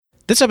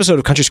This episode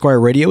of Country Squire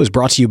Radio is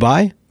brought to you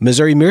by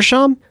Missouri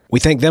Meerschaum. We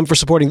thank them for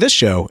supporting this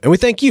show, and we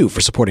thank you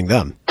for supporting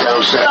them. You're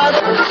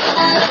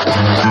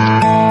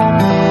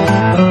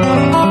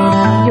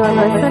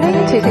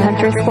listening to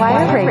Country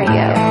Squire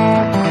Radio.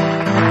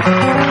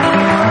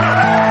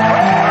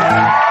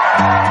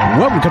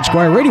 Welcome to Country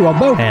Squire Radio. I'm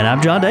Beau. And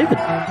I'm John David.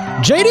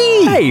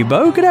 JD! Hey,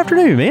 Beau. Good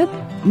afternoon, man.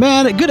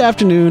 Man, good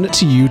afternoon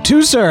to you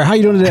too, sir. How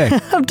you doing today?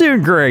 I'm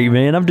doing great,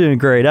 man. I'm doing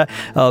great.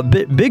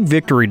 Big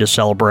victory to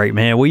celebrate,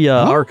 man. We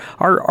our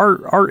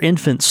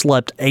infant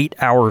slept 8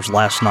 hours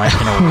last night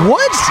in a row.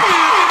 What?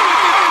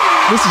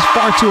 This is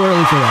far too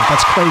early for that.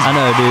 That's crazy. I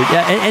know, dude.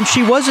 Yeah, and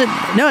she wasn't.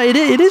 No, it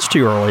is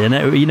too early. And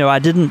I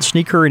didn't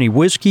sneak her any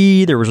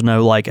whiskey. There was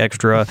no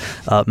extra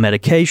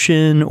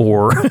medication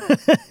or.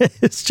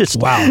 It's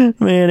just wow,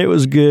 man. It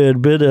was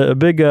good. But a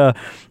big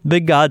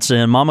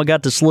godsend. Mama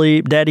got to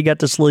sleep. Daddy got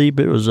to sleep.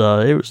 It was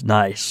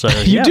nice. So,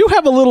 you do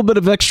have a little bit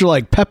of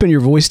extra pep in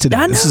your voice today.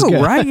 I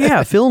know, right?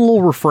 Yeah, feeling a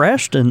little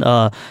refreshed, and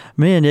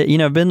man,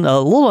 I've been a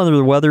little under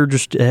the weather,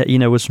 just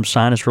with some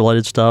sinus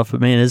related stuff.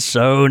 But man, it's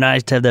so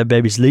nice to have that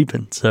baby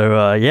sleeping.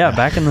 So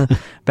back in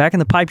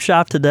the pipe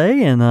shop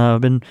today,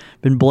 and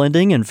been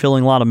blending and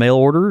filling a lot of mail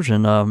orders,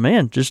 and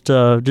man, just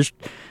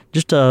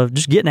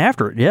getting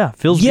after it. Yeah,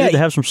 feels good to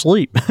have some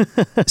sleep.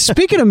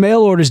 Speaking of mail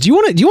orders, do you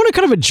want to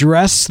kind of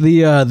address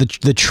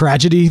the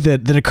tragedy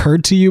that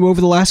occurred to you over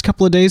the last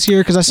couple of days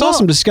here? Because I saw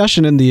some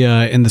discussion in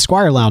the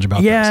Squire Lounge about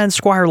this. Yeah, in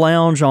Squire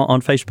Lounge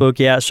on Facebook.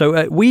 Yeah,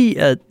 so we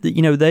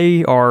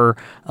they are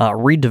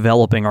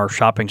redeveloping our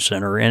shopping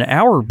center, and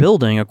our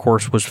building, of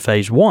course, was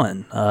phase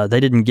one.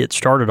 They didn't get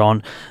started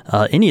on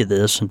any of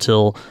this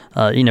until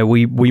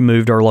we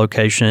moved our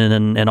location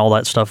and all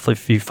that stuff.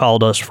 If you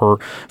followed us for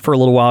a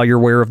little while, you're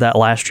aware of that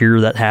last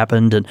year that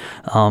happened. And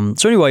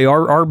so anyway,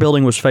 our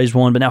building was phase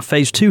one, but now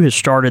phase two has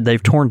started.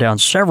 They've torn down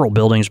several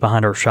buildings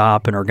behind our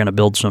shop and are going to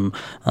build some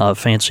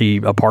fancy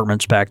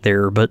apartments back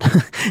there. But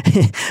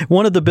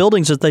one of the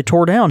buildings that they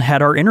tore down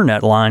had our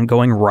internet line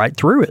going right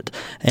through it.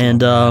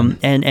 And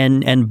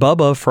and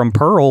Bubba from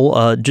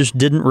Pearl just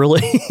didn't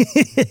really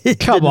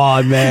come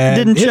on, man.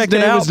 Didn't His check it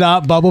name out. was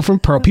not Bubba from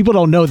Pearl. People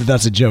don't know that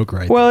that's a joke,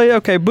 right? Well,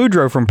 okay,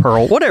 Boudreaux from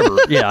Pearl, whatever.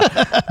 Yeah,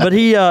 but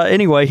he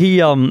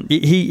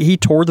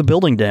tore the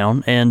building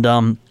down, and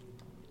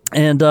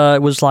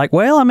it was like,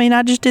 well, I mean,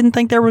 I just didn't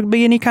think there would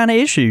be any kind of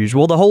issues.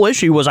 Well, the whole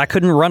issue was I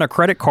couldn't run a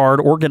credit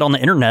card or get on the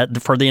internet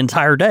for the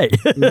entire day.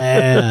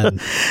 Man.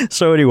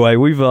 So anyway,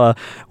 we've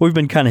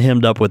been kind of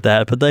hemmed up with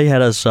that, but they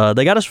had us.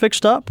 They got us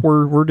fixed up.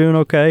 We're doing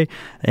okay,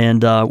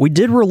 and we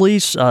did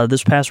release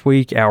this past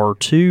week our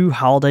 2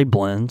 holiday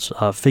blends,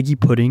 Figgy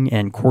Pudding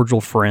and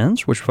Cordial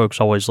Friends, which folks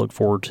always look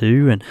forward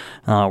to, and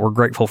we're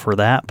grateful for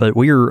that. But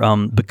we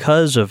are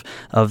because of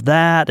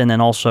that, and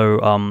then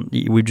also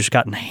we've just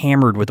gotten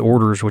hammered with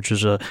orders, which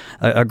is a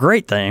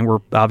great thing. We're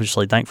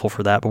obviously thankful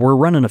for that, but we're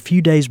running a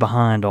few days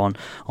behind on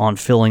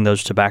filling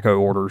those tobacco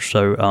orders.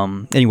 So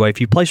anyway,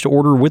 if you placed an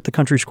order with the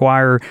Country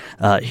Squire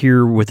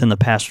here within the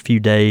past few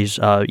days,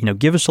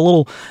 give us a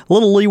little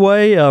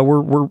leeway.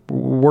 We're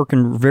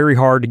working very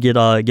hard to get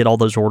all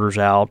those orders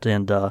out,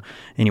 and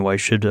anyway,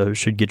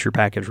 should get your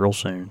package real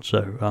soon.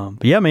 So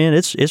but yeah, man,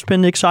 it's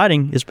been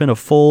exciting. It's been a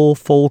full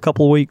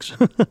couple of weeks.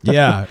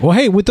 Yeah. Well,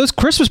 hey, with those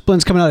Christmas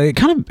blends coming out, it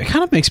kind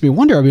of makes me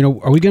wonder. I mean,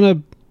 are we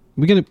gonna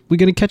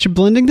catch a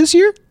blending this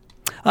year?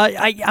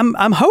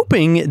 I'm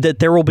hoping that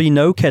there will be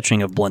no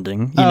catching of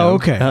blending.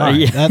 Okay. Right.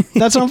 Yeah.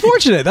 That's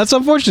unfortunate. That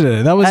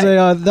was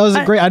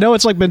a great. I know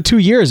it's been 2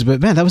 years,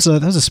 but man, that was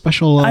a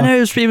special. I know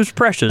it was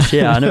precious.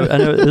 Yeah, I know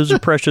it was a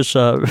precious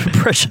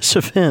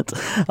event.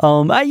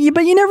 But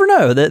you never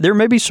know. That there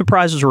may be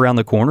surprises around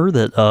the corner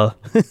that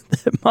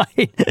that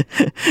might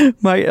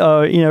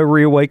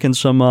reawaken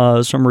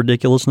some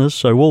ridiculousness.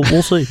 So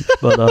we'll see.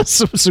 But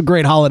some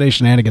great holiday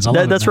shenanigans.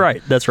 That's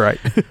right.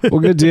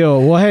 Well, good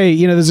deal. Well,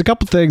 hey, there's a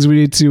couple things we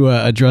need to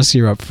address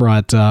here up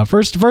front.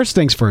 First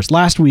things first.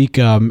 Last week,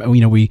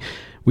 we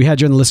had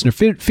during the listener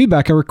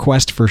feedback a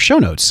request for show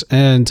notes,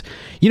 and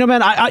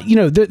man,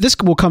 this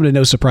will come to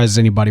no surprise to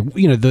anybody.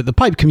 The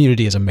pipe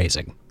community is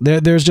amazing.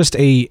 There's just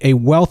a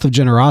wealth of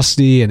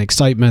generosity and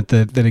excitement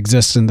that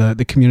exists in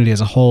the community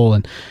as a whole,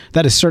 and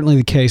that is certainly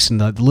the case in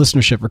the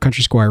listenership for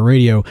Country Squire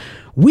Radio.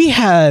 We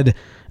had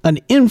an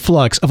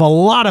influx of a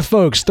lot of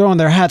folks throwing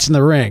their hats in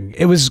the ring.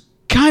 It was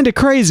kind of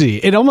crazy.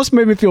 It almost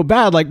made me feel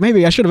bad, like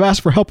maybe I should have asked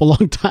for help a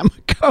long time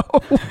ago.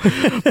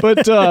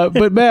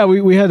 but man,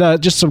 we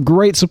had just some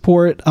great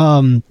support.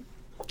 I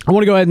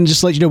want to go ahead and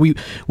just let you know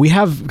we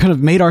have kind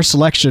of made our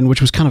selection,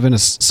 which was kind of in a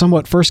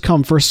somewhat first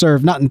come, first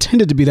serve, not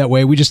intended to be that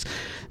way. We just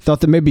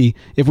thought that maybe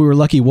if we were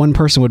lucky, one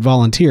person would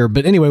volunteer.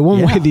 But anyway,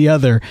 one way or the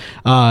other,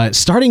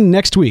 starting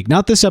next week,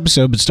 not this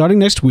episode, but starting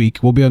next week,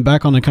 we'll be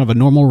back on a kind of a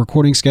normal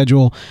recording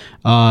schedule,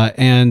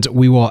 and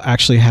we will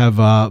actually have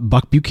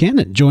Buck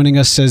Buchanan joining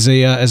us as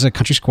a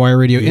Country Squire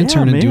Radio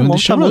intern and doing the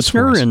show notes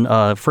for us.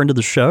 And friend of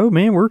the show,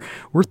 man.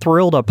 We're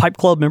thrilled. A Pipe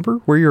Club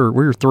member.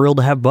 We're thrilled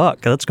to have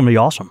Buck. That's going to be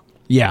awesome.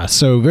 Yeah,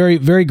 so very,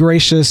 very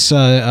gracious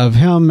of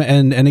him,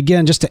 and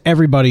again, just to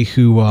everybody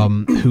who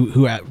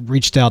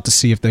reached out to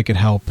see if they could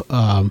help.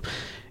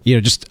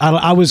 just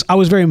I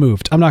was very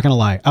moved. I'm not gonna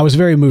lie, I was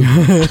very moved.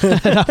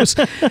 I was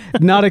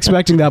not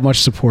expecting that much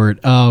support.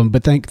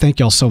 But thank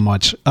y'all so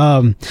much,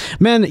 man.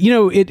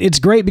 It's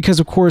great because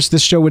of course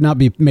this show would not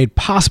be made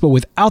possible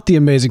without the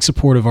amazing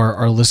support of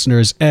our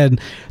listeners. And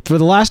for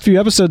the last few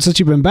episodes since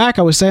you've been back,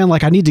 I was saying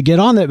like I need to get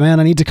on that, man.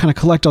 I need to kind of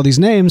collect all these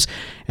names,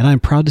 and I'm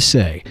proud to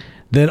say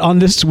that on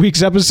this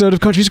week's episode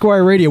of Country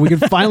Squire Radio, we can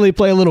finally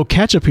play a little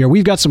catch-up here.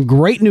 We've got some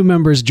great new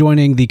members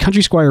joining the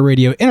Country Squire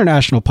Radio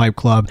International Pipe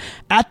Club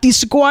at the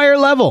Squire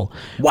level.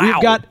 Wow.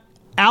 We've got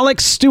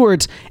Alex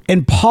Stewart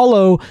and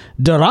Paulo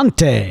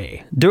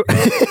Durante.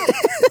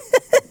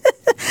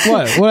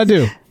 What'd I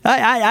do?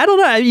 I don't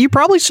know. You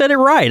probably said it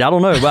right. I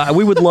don't know, but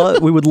we would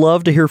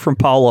love to hear from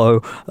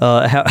Paulo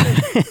how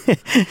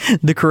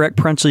the correct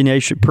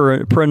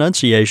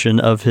pronunciation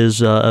of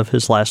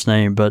his last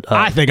name. But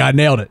I think I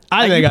nailed it.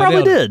 You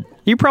probably did.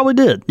 You probably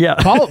did. Yeah.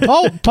 Paulo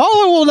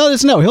will let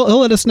us know. He'll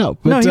let us know.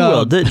 But, no, he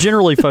will.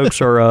 Generally, folks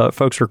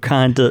are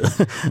kind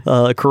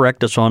to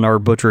correct us on our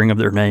butchering of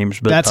their names.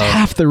 But that's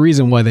half the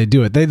reason why they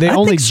do it. They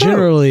only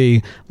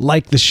generally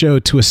like the show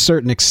to a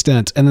certain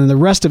extent, and then the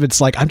rest of it's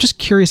like I'm just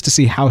curious to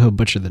see how he'll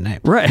butcher the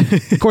name.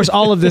 Right. Of course,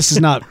 all of this is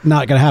not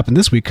going to happen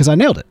this week because I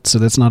nailed it. So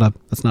that's not a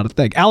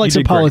thing. Alex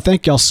and Paulo,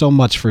 thank y'all so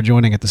much for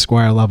joining at the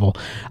Squire level.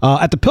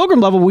 At the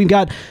Pilgrim level, we've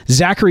got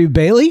Zachary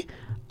Bailey.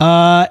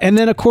 And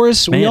then, of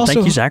course, thank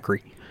you,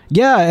 Zachary.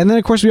 Yeah, and then,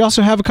 of course, we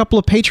also have a couple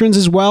of patrons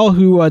as well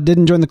who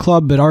didn't join the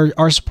club but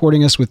are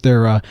supporting us with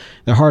their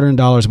hard-earned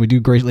dollars, and we do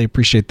greatly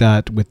appreciate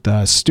that with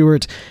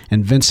Stuart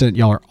and Vincent.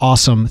 Y'all are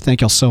awesome.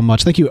 Thank y'all so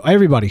much. Thank you,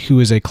 everybody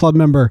who is a club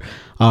member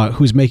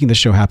who's making the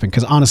show happen,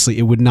 because, honestly,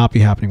 it would not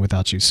be happening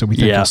without you, so we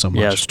thank y'all so much.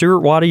 Yeah,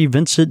 Stuart Waddy,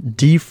 Vincent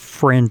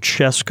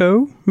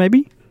DiFrancesco,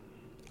 maybe?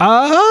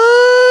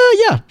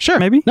 Yeah, sure.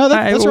 Maybe. No,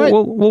 that's right.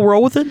 We'll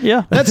roll with it.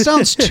 Yeah. That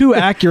sounds too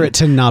accurate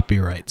to not be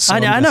right. So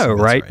I know,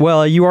 right?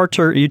 Well, you are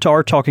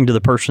talking to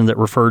the person that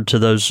referred to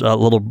those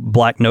little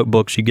black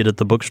notebooks you get at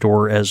the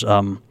bookstore as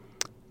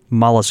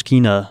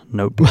Moleskine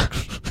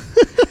notebooks.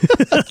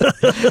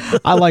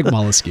 I like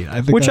Moleskine.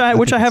 I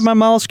think I have my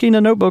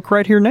Moleskine notebook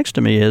right here next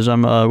to me as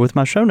I'm with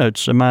my show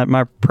notes and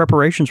my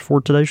preparations for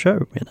today's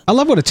show. I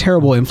love what a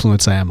terrible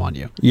influence I am on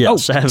you.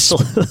 Yes,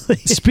 absolutely.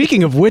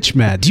 Speaking of which,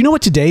 Matt, do you know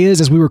what today is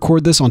as we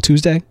record this on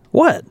Tuesday?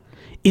 What?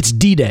 It's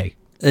D-Day.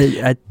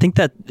 I think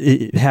that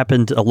it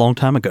happened a long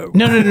time ago.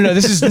 No.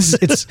 This is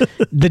it's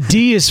the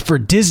D is for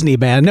Disney,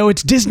 man. No,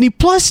 it's Disney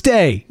Plus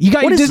Day. You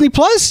got your Disney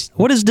Plus?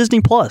 What is Disney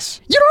Plus?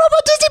 You don't know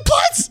about Disney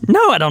Plus?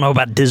 No, I don't know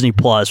about Disney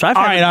Plus. I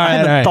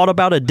haven't thought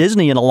about a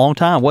Disney in a long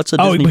time. What's a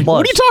Disney Plus?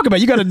 What are you talking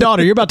about? You got a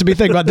daughter. You're about to be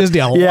thinking about Disney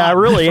a lot. Yeah, I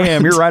really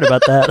am. You're right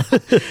about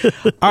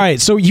that. All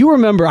right, so you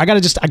remember? I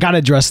gotta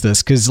address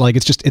this because like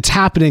it's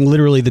happening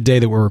literally the day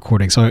that we're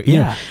recording. So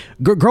yeah,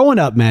 growing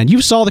up, man,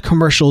 you saw the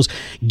commercials.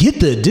 Get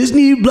the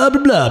Disney blah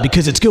blah blah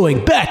because it's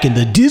going back in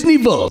the Disney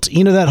Vault.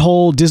 You know that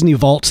whole Disney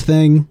Vault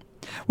thing?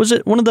 Was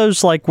it one of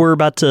those like we're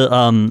about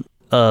to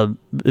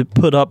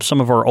put up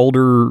some of our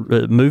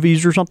older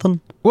movies or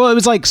something? Well, it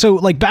was like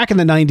back in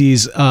the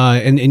 90s,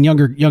 and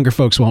younger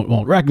folks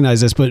won't recognize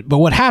this, but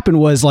what happened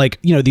was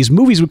these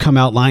movies would come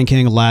out, Lion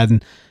King,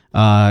 Aladdin,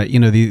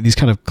 these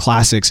kind of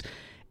classics,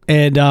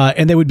 and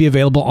they would be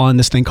available on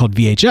this thing called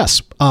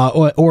VHS,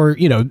 or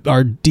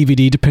our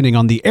DVD, depending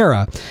on the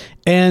era.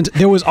 And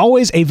there was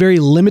always a very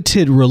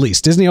limited release.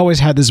 Disney always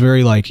had this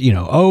very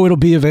it'll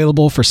be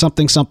available for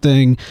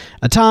something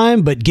a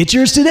time, but get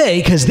yours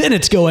today because then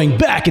it's going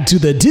back into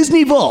the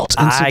Disney Vault.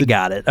 And so I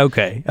got it.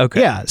 Okay.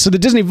 Yeah. So the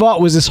Disney Vault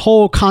was this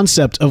whole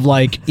concept of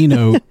driving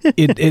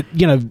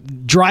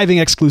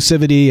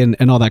exclusivity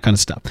and all that kind of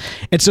stuff.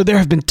 And so there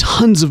have been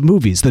tons of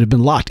movies that have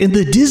been locked in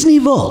the Disney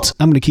Vault.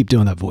 I'm going to keep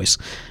doing that voice,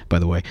 by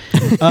the way.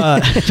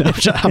 I'm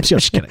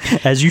just kidding.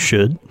 As you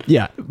should.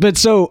 Yeah. But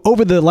so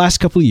over the last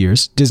couple of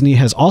years, Disney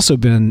has also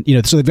been,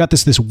 so they've got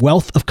this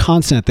wealth of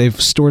content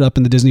they've stored up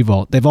in the Disney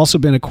Vault. They've also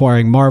been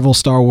acquiring Marvel,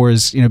 Star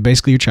Wars,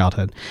 basically your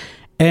childhood.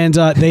 And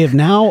they have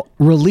now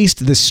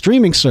released this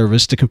streaming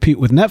service to compete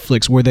with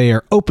Netflix where they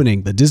are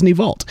opening the Disney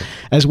Vault,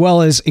 as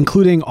well as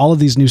including all of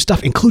these new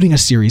stuff, including a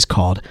series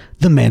called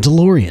The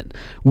Mandalorian,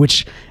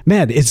 which,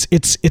 man, it's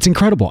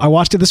incredible. I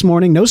watched it this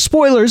morning. No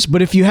spoilers,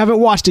 but if you haven't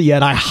watched it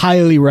yet, I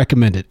highly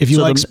recommend it. If you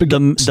like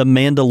the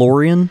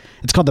Mandalorian?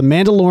 It's called The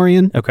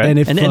Mandalorian. Okay. And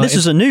this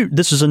is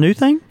a new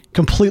thing?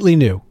 Completely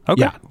new.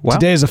 Okay. Yeah. Wow.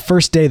 Today is the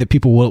first day that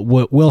people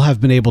will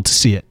have been able to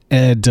see it.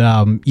 And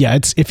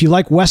it's if you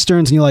like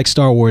Westerns and you like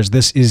Star Wars,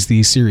 this is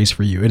the series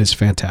for you. It is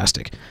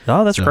fantastic.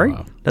 Oh, that's great.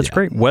 That's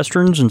great.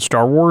 Westerns and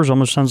Star Wars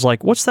almost sounds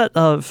like, what's that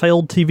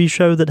failed TV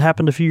show that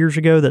happened a few years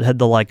ago that had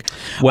the Western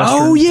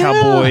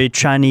cowboy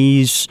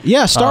Chinese?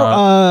 Yeah,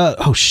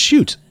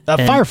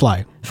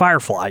 Firefly.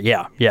 Firefly,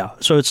 yeah.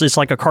 So it's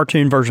like a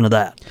cartoon version of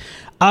that.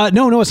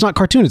 No, it's not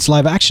cartoon. It's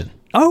live action.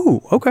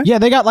 Oh, okay. Yeah,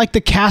 they got the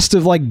cast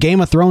of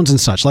Game of Thrones and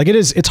such.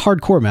 It's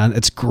hardcore, man.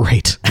 It's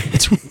great.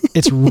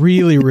 It's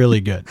really, really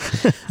good.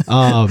 So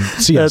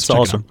yeah, that's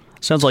awesome.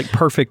 Sounds like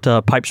perfect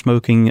pipe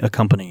smoking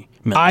company.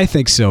 I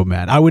think so,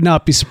 man. I would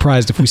not be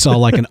surprised if we saw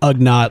like an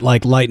Ugnaught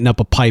like lighting up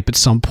a pipe at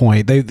some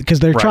point. Because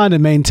they're trying to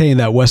maintain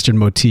that Western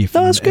motif.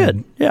 No, that's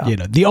good. Yeah.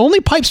 The only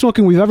pipe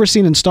smoking we've ever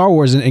seen in Star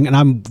Wars, and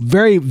I'm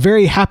very,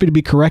 very happy to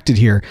be corrected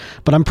here,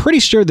 but I'm pretty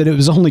sure that it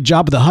was only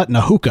Jabba the Hutt and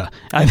a hookah.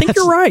 I think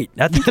you're right.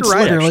 I think you're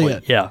right, actually.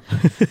 It. Yeah.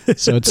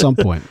 So at some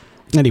point.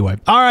 Anyway,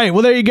 all right.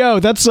 Well, there you go.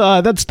 That's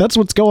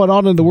what's going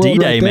on in the world.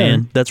 D-Day, right there.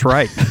 man. That's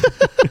right.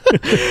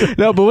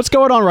 No, but what's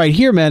going on right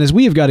here, man, is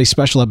we have got a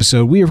special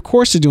episode. We, of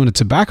course, are doing a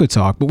tobacco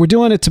talk, but we're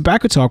doing a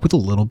tobacco talk with a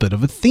little bit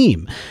of a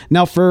theme.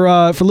 Now,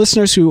 for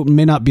listeners who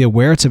may not be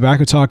aware,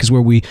 tobacco talk is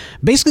where we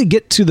basically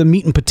get to the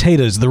meat and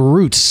potatoes, the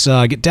roots,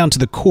 get down to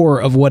the core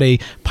of what a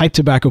pipe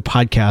tobacco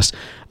podcast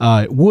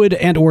would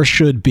and or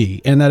should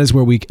be. And that is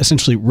where we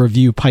essentially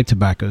review pipe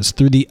tobaccos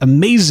through the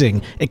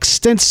amazing,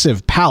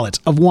 extensive palette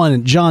of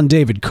one John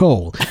David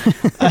Cole.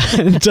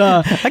 And,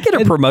 I get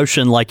a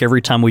promotion like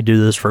every time we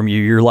do this from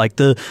you. You're like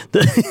the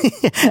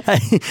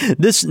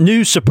this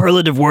new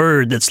superlative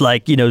word that's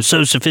like,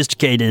 so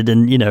sophisticated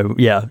and,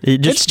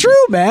 it's true,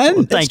 man.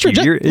 Well, thank it's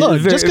you.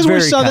 Look, just because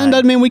we're Southern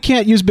doesn't mean we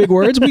can't use big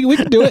words. We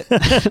can do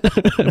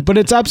it. But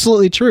it's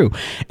absolutely true.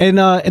 And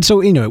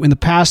so, in the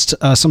past,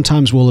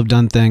 sometimes we'll have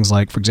done things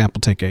like, for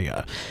example, take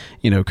a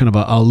kind of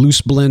a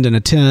loose blend in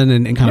a tin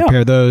and kind of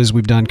pair those.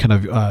 We've done kind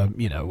of,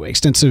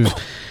 extensive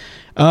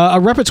a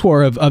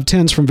repertoire of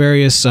tins from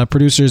various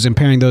producers and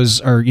pairing those,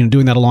 or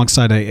doing that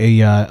alongside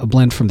a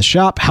blend from the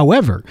shop.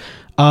 However,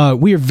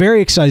 we are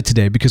very excited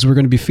today because we're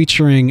going to be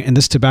featuring in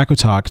this tobacco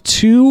talk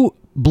two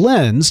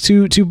blends,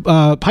 two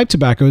pipe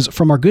tobaccos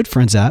from our good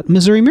friends at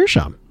Missouri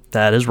Meerschaum.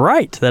 That is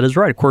right.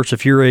 Of course,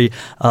 if you're a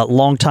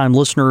longtime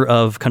listener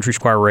of Country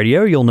Squire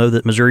Radio, you'll know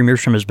that Missouri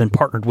Meerschaum has been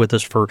partnered with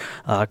us for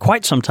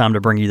quite some time to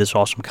bring you this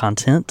awesome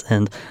content.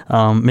 And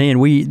man,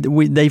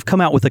 they've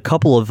come out with a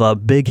couple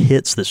of big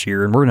hits this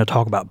year, and we're going to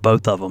talk about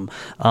both of them.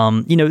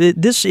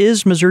 This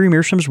is Missouri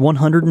Meerschaum's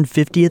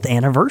 150th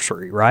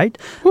anniversary, right?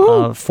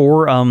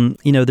 For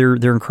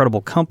their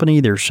incredible company.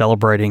 They're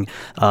celebrating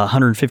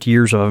 150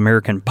 years of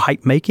American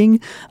pipe making,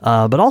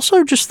 but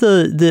also just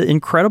the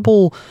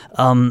incredible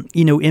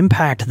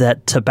impact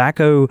that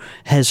tobacco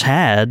has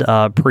had,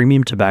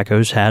 premium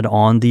tobacco's had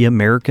on the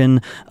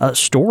American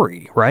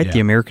story, right? Yeah.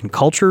 The American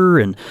culture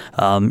and,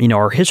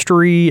 our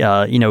history,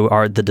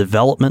 the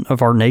development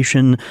of our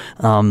nation.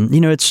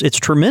 It's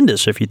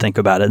tremendous if you think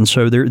about it. And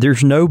so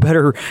there's no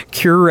better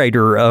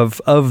curator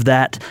of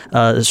that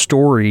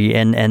story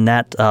and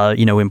that,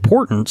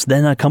 importance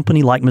than a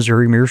company like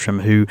Missouri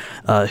Meerschaum who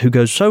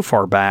goes so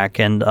far back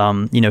and,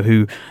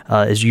 who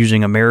is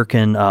using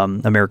American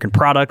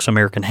products,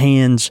 American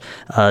hands,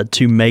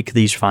 to make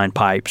these fine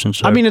pipes. And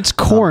so, it's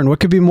corn. What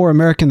could be more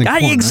American than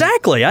corn?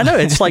 Exactly. Right? I know.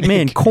 It's like,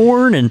 man,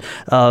 corn and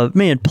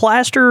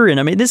plaster,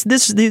 and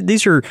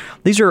these are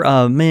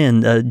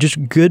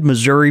just good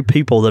Missouri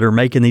people that are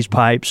making these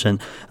pipes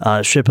and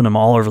shipping them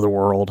all over the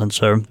world. And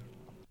so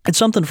it's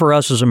something for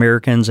us as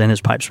Americans and as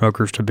pipe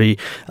smokers to be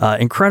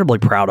incredibly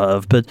proud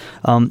of. But,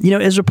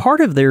 as a part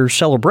of their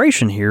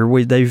celebration here,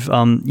 they've,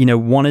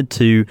 wanted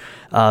to,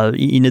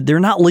 they're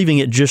not leaving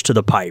it just to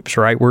the pipes,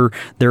 right?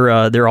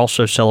 They're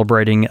also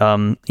celebrating,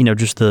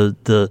 just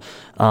the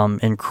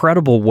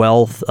incredible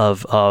wealth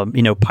of,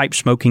 pipe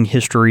smoking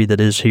history that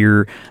is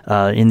here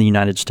in the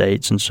United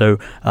States. And so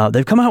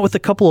they've come out with a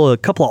couple of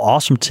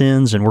awesome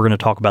tins, and we're going to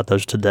talk about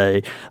those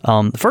today.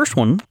 The first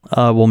one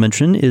we'll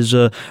mention is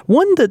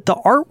one that the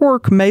artwork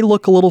may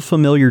look a little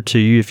familiar to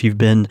you if you've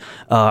been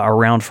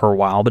around for a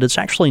while, but it's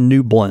actually a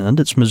new blend.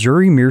 It's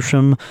Missouri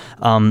Meerschaum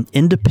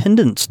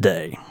Independence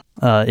Day.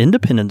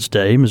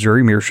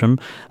 Missouri Meerschaum.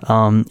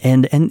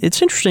 And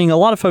it's interesting. A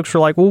lot of folks are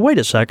like, well, wait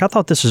a sec. I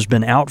thought this has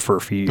been out for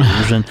a few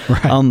years. And,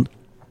 right.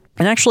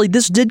 And actually,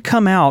 this did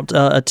come out.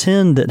 A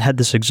tin that had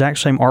this exact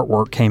same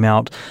artwork came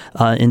out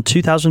in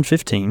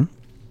 2015.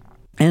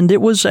 And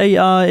it was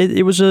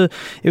a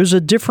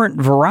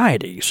different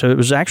variety. So it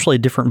was actually a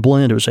different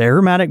blend. It was an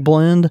aromatic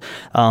blend,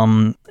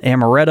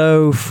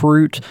 amaretto,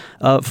 fruit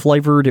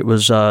flavored. It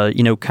was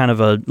kind of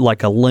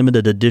a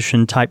limited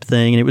edition type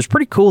thing, and it was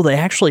pretty cool. They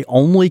actually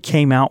only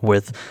came out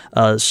with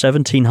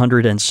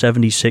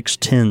 1,776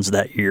 tins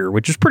that year,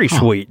 which is pretty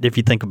sweet if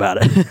you think about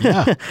it.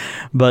 Yeah.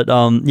 But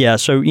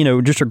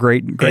so just a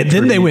great. And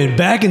then they went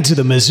back into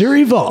the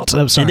Missouri vault.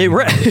 I'm sorry.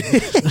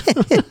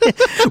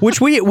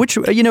 Which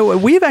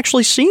we've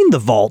actually seen the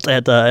vault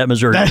at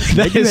Missouri.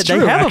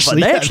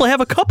 They actually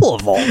have a couple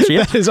of vaults.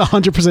 Yeah. That is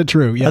 100%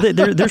 true. Yeah.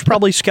 There's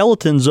probably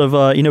skeletons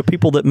of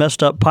people that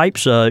messed up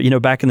pipes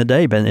back in the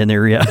day in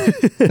there. Yeah.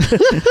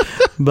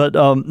 But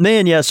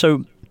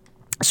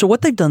So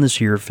what they've done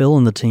this year, Phil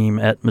and the team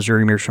at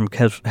Missouri Meerschaum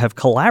have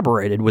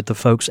collaborated with the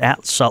folks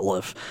at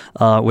Sutliff,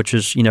 which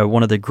is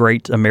one of the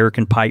great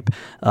American pipe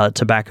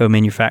tobacco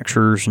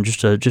manufacturers, and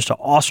just an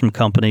awesome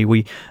company.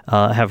 We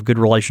have a good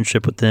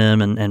relationship with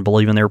them and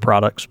believe in their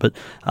products. But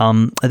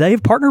they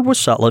have partnered with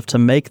Sutliff to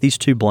make these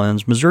two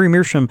blends. Missouri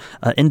Meerschaum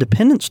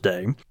Independence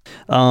Day.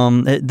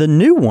 The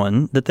new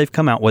one that they've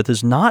come out with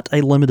is not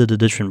a limited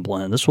edition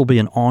blend. This will be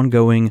an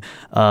ongoing,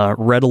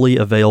 readily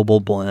available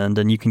blend,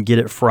 and you can get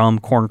it from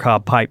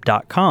Corncob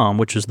tobaccopipe.com,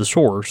 which is the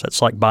source.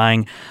 That's like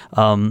buying,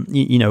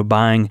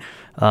 buying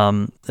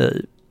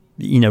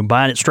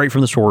it straight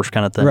from the source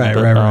kind of thing.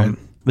 Right.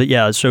 But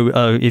yeah, so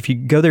if you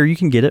go there, you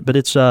can get it. But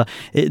it's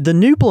the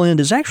new blend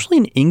is actually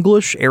an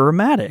English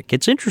aromatic.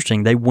 It's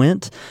interesting. They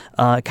went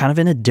kind of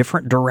in a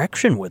different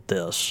direction with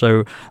this.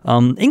 So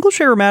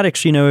English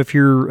aromatics, if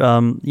you're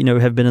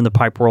have been in the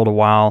pipe world a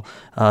while,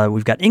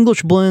 we've got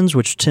English blends,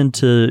 which tend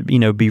to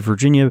be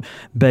Virginia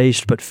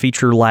based, but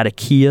feature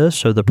Latakia.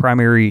 So the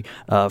primary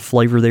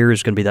flavor there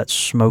is going to be that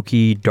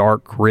smoky,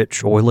 dark,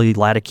 rich, oily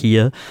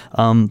Latakia.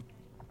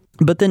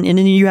 But then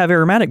you have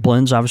aromatic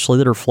blends, obviously,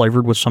 that are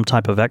flavored with some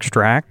type of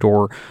extract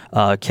or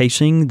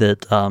casing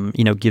that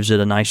gives it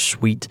a nice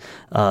sweet,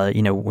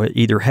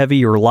 either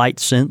heavy or light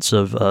sense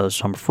of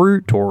some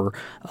fruit or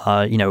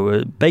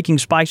baking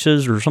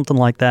spices or something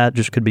like that.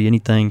 Just could be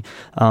anything.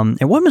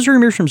 And what Missouri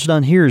Meerschaum's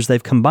done here is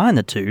they've combined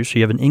the two. So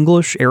you have an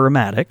English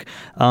aromatic,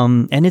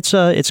 and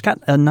it's got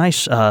a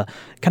nice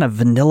kind of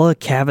vanilla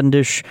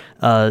Cavendish,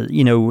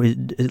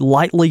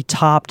 lightly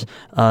topped.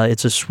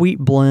 It's a sweet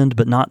blend,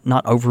 but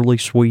not overly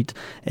sweet.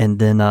 And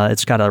then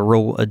it's got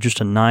just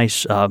a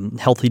nice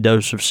healthy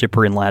dose of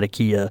Cyprian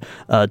Latakia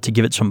to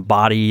give it some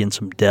body and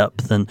some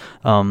depth, and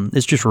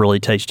it's just really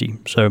tasty.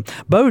 So,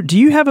 Beau, do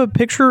you have a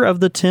picture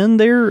of the tin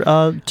there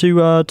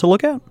to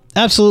look at?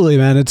 Absolutely,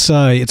 man. It's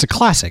a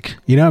classic.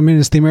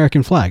 It's the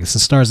American flag. It's the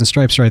Stars and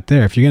Stripes right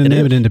there. If you're going to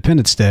name it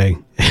Independence Day,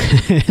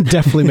 it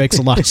definitely makes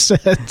a lot of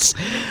sense.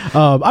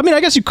 I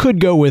guess you could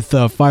go with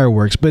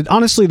fireworks, but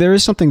honestly, there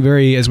is something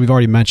very, as we've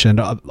already mentioned,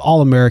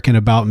 all-American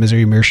about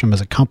Missouri Meerschaum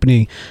as a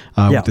company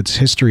with its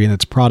history and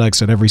its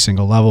products at every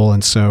single level.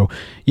 And so,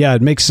 yeah,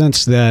 it makes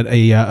sense that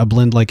a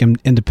blend like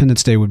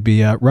Independence Day would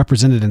be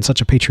represented in such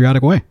a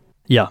patriotic way.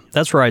 Yeah,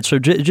 that's right. So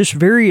just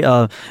very,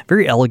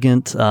 very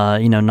elegant,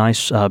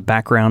 nice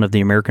background of the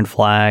American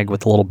flag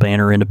with a little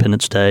banner,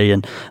 Independence Day,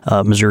 and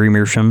Missouri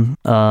Meerschaum,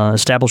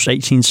 established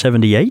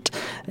 1878.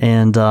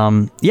 And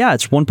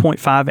it's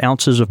 1.5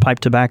 ounces of pipe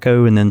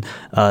tobacco, and then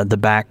the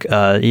back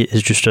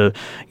is just the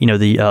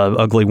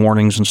ugly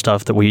warnings and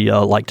stuff that we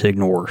like to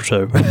ignore.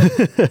 So,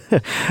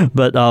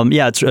 but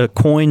it's a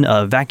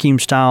coin vacuum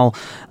style,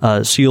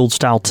 sealed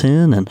style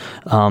tin,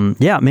 and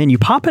you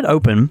pop it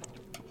open.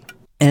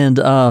 And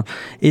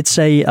it's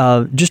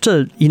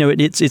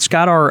it's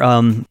got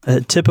our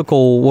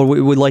typical, what we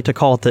would like to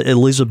call it, the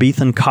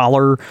Elizabethan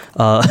collar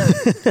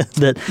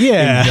that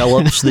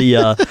envelops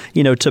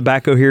the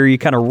tobacco here. You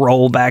kind of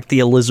roll back the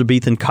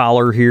Elizabethan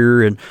collar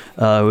here, and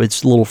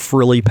it's a little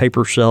frilly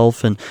paper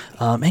shelf, and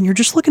you're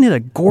just looking at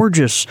a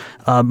gorgeous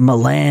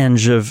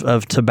melange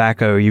of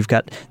tobacco. You've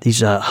got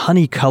these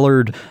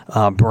honey-colored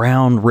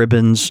brown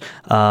ribbons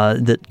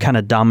that kind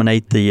of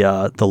dominate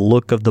the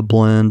look of the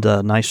blend.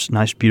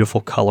 Nice,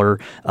 beautiful color,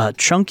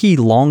 chunky,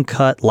 long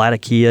cut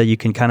Latakia. You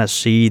can kind of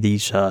see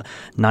these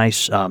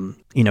nice,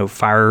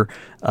 fire,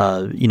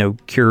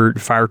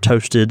 cured, fire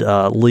toasted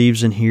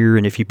leaves in here.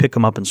 And if you pick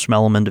them up and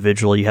smell them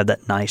individually, you have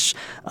that nice,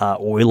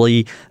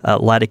 oily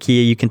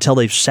Latakia. You can tell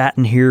they've sat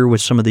in here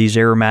with some of these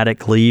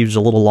aromatic leaves a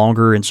little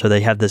longer, and so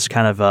they have this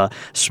kind of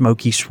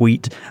smoky,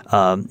 sweet,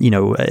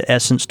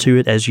 essence to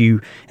it as you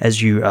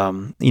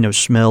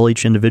smell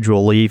each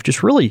individual leaf.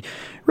 Just really,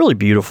 really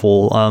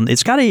beautiful.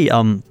 It's got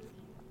a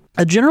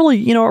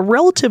generally, a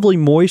relatively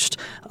moist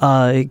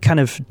kind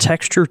of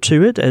texture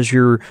to it as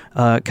you're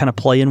kind of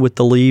playing with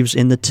the leaves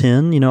in the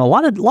tin. A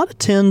lot of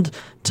tinned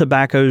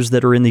tobaccos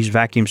that are in these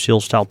vacuum seal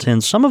style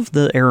tins, some of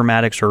the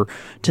aromatics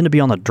tend to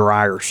be on the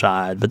drier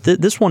side, but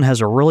this one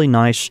has a really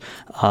nice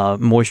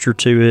moisture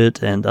to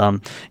it. And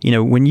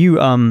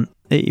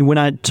when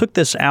I took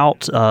this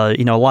out, a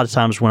lot of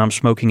times when I'm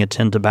smoking a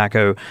tin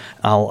tobacco,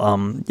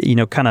 I'll,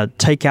 kind of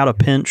take out a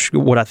pinch,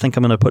 what I think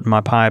I'm going to put in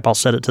my pipe. I'll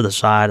set it to the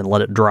side and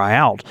let it dry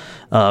out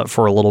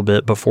for a little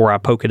bit before I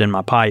poke it in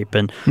my pipe.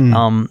 And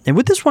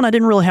with this one, I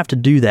didn't really have to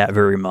do that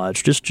very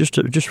much,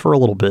 just for a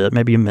little bit,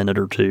 maybe a minute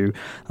or two,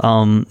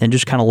 and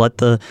just kind of let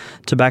the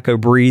tobacco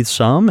breathe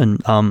some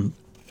and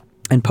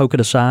poke it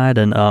aside,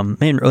 and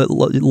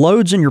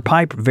loads in your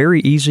pipe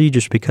very easy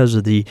just because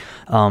of the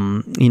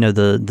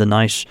the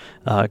nice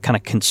kind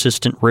of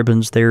consistent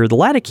ribbons there. The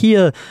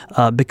Latakia,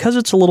 because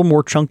it's a little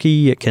more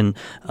chunky, it can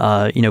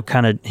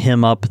kind of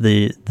hem up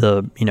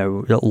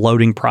the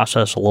loading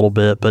process a little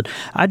bit. But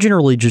I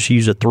generally just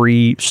use a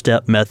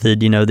 3-step method.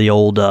 The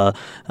old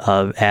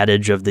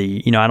adage of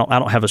the I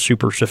don't have a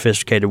super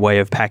sophisticated way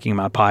of packing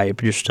my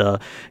pipe. Just the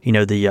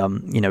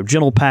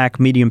gentle pack,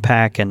 medium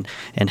pack, and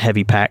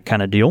heavy pack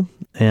kind of deal.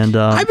 And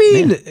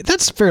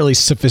that's fairly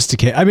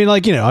sophisticated. I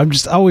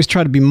always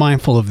try to be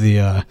mindful of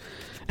the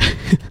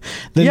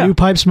new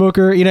pipe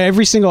smoker.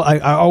 I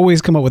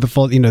always come up with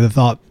the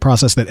thought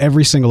process that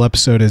every single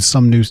episode is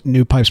some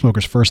new pipe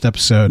smoker's first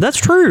episode. That's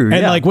true.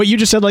 And like what you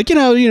just said, a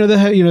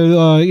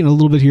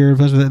little bit here.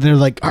 They're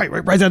like, all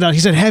right, write that down. He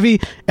said heavy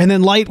and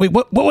then light. Wait,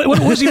 what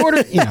was he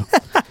ordered?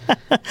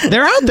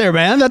 They're out there,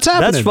 man. That's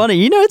happening. That's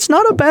funny. It's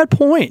not a bad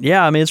point.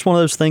 Yeah, I mean, it's one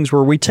of those things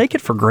where we take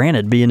it for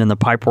granted being in the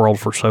pipe world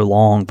for so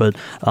long. But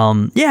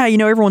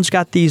everyone's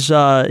got these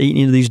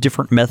these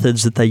different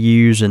methods that they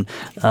use, and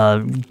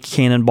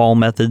cannonball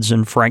methods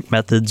and Frank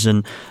methods,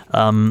 and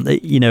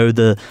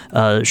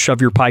the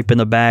shove your pipe in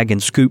the bag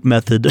and scoop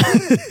method.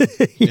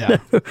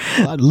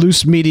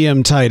 Loose,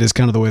 medium, tight is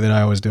kind of the way that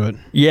I always do it.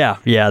 Yeah.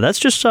 That's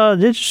just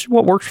it's just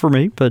what works for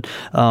me. But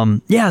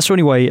so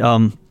anyway.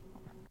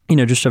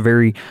 Just a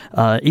very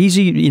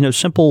easy,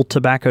 simple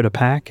tobacco to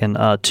pack, and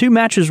 2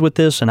 matches with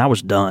this, and I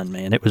was done,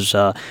 man. It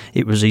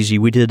was easy.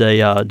 We did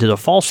a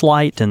false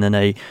light, and then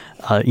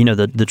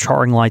the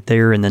charring light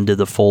there, and then did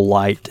the full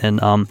light, and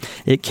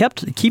it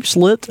keeps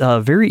lit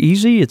very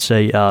easy. It's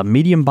a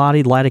medium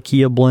bodied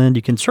Latakia blend.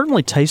 You can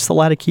certainly taste the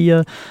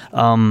Latakia,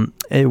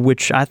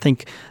 which I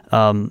think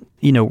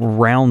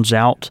rounds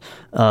out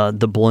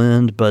the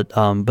blend, but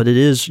it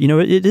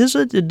is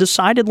a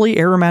decidedly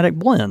aromatic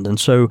blend, and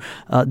so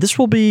this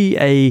will be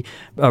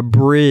a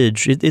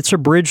bridge. It's a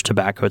bridge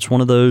tobacco. It's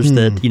one of those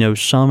that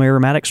some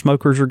aromatic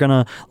smokers are going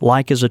to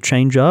like as a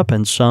change up,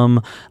 and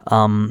some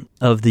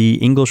of the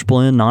English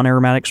blend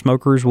non-aromatic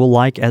smokers will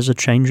like as a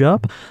change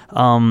up,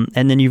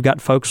 and then you've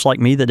got folks like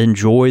me that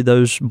enjoy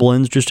those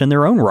blends just in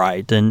their own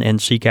right and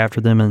seek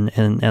after them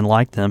and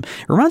like them.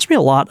 It reminds me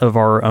a lot of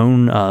our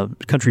own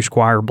Country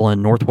Squire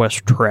blend,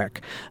 Northwest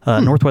Trek.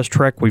 Northwest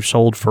Trek we've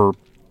sold for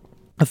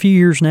a few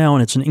years now,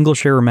 and it's an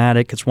English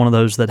aromatic. It's one of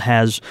those that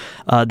has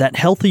that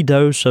healthy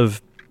dose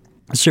of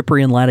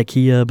Cyprian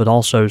Latakia, but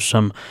also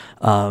some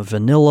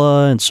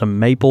vanilla and some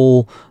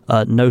maple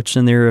notes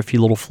in there, a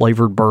few little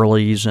flavored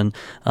burleys, and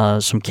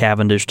some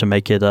Cavendish to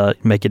make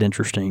it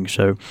interesting.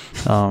 So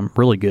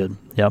really good.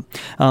 Yep.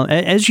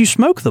 As you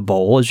smoke the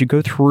bowl, as you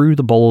go through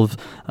the bowl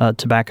of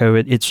tobacco,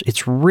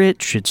 it's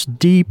rich, it's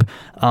deep.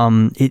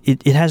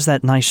 It has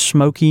that nice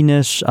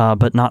smokiness,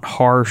 but not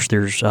harsh.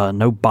 There's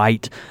no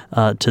bite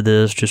to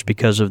this, just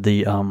because of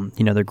the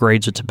the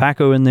grades of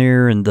tobacco in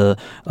there and the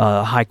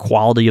high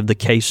quality of the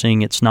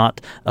casing. It's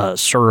not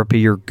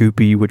syrupy or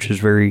goopy, which is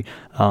very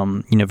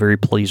very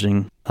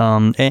pleasing.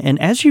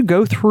 And as you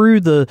go through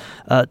the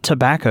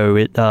tobacco,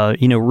 it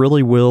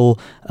really will,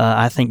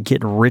 I think,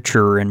 get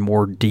richer and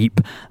more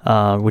deep,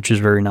 which is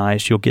very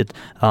nice. You'll get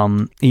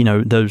those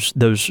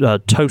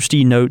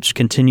toasty notes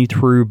continue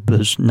through.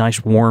 This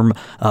nice warm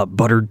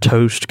buttered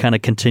toast kind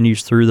of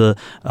continues through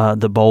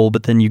the bowl,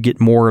 but then you get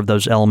more of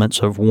those elements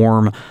of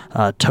warm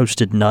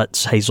toasted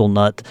nuts,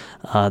 hazelnut,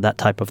 that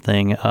type of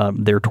thing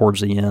there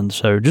towards the end.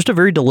 So just a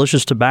very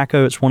delicious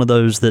tobacco. It's one of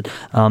those that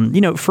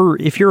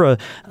if you're a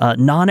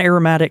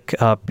non-aromatic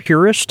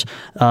purist,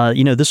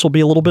 this will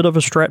be a little bit of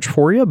a stretch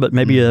for you, but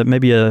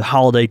maybe a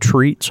holiday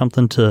treat,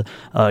 something to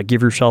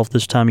give yourself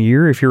this time of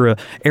year. If you're a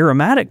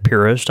aromatic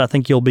purist, I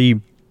think you'll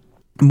be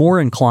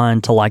more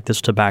inclined to like this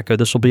tobacco.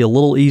 This will be a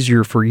little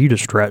easier for you to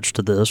stretch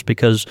to this,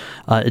 because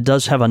it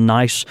does have a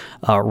nice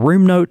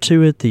room note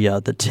to it.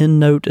 The tin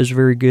note is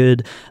very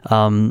good,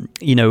 and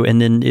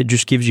then it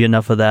just gives you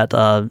enough of that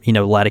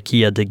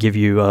Latakia to give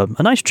you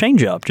a nice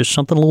change up, just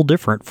something a little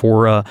different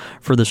for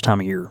this time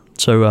of year.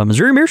 So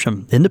Missouri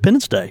Meerschaum,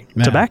 Independence Day,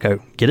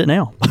 tobacco. Get it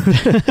now.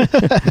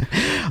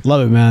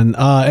 Love it, man.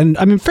 And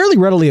I mean, fairly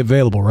readily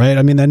available, right?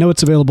 I mean, I know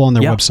it's available on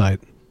their website.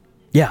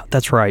 Yeah,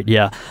 that's right.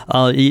 Yeah.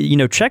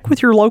 Check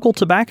with your local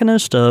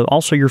tobacconist,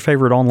 also your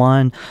favorite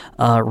online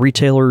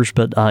retailers,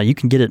 but you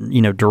can get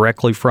it,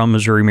 directly from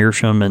Missouri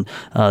Meerschaum, and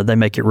they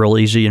make it real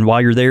easy. And while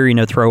you're there,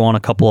 throw on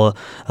a couple of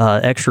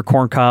extra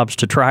corn cobs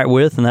to try it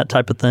with and that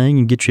type of thing,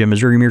 and get you a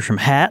Missouri Meerschaum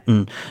hat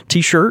and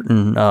T-shirt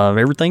and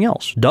everything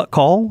else. Duck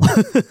call.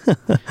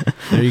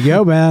 There you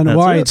go, man.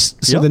 All right.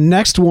 So the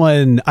next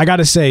one, I got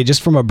to say,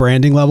 just from a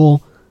branding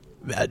level,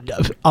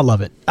 I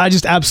love it. I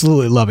just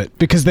absolutely love it,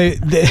 because they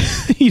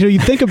you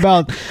think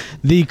about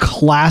the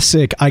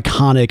classic,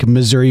 iconic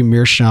Missouri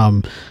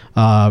Meerschaum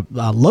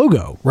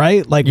logo,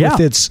 right? Like with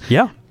its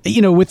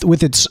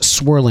with its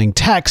swirling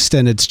text,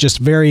 and it's just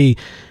very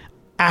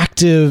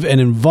active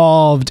and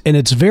involved, and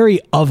it's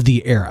very of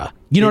the era.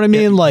 You know what I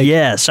mean? Like,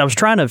 yes, I was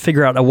trying to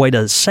figure out a way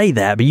to say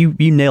that, but you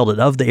nailed it.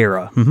 Of the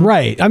era,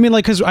 right? I mean,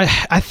 like, because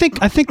I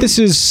think this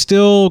is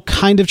still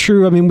kind of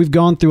true. I mean, we've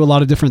gone through a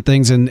lot of different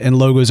things in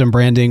logos and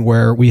branding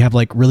where we have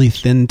like really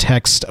thin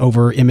text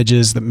over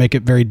images that make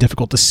it very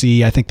difficult to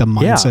see. I think the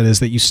mindset is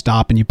that you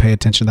stop and you pay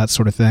attention to that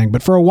sort of thing.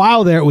 But for a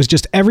while there, it was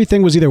just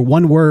everything was either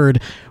one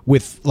word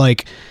with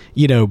like,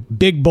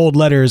 big bold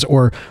letters,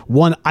 or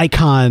one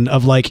icon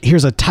of like,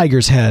 here's a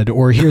tiger's head,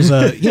 or here's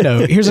a,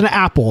 here's an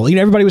apple.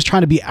 Everybody was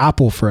trying to be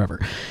Apple forever.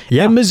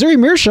 Yeah. And Missouri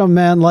Meerschaum,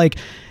 man, like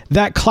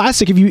that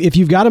classic, if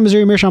you've got a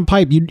Missouri Meerschaum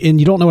pipe and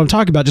you don't know what I'm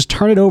talking about, just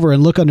turn it over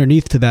and look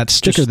underneath to that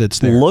sticker that's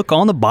there. Look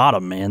on the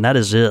bottom, man. That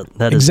is it.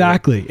 That is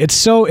exactly. It's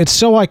so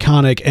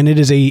iconic, and it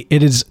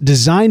is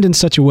designed in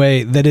such a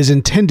way that is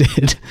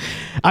intended.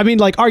 I mean,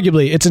 like,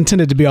 arguably, it's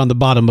intended to be on the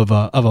bottom of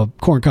a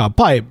corncob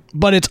pipe,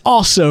 but it's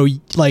also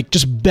like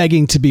just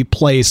begging to be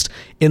placed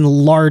in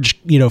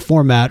large,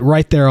 format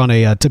right there on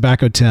a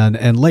tobacco tin.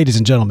 And ladies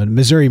and gentlemen,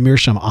 Missouri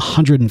Meerschaum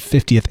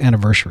 150th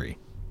anniversary.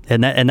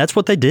 and that's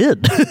what they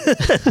did.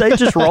 They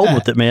just rolled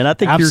with it, man. I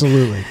think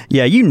absolutely.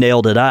 You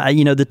nailed it.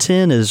 The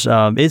tin is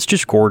it's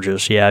just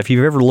gorgeous. Yeah, if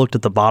you've ever looked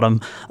at the bottom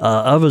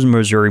of a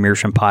Missouri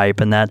Meerschaum pipe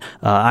and that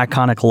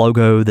iconic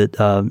logo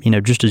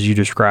that just as you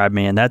described,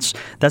 man, that's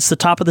the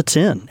top of the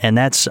tin, and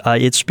that's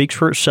it speaks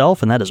for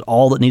itself, and that is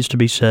all that needs to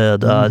be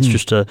said. It's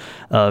just a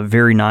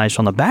very nice.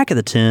 On the back of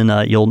the tin,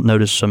 you'll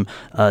notice some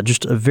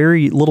just a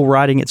very little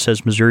writing. It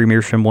says Missouri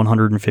Meerschaum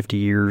 150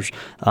 years.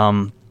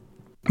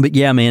 But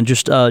yeah, man,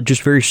 just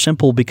very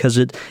simple because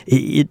it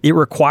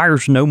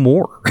requires no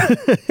more.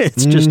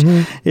 It's just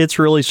it's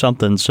really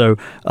something. So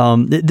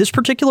this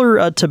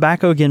particular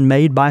tobacco, again,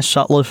 made by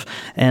Sutliff,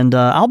 and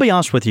I'll be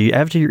honest with you,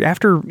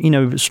 after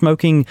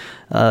smoking,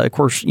 of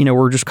course,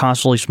 we're just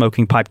constantly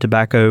smoking pipe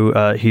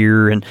tobacco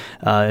here, and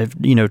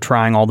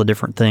trying all the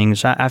different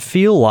things. I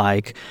feel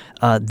like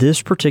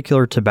this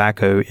particular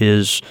tobacco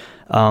is.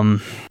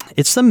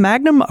 It's the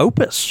magnum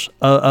opus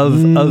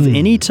of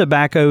any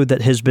tobacco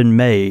that has been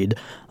made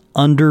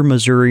under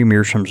Missouri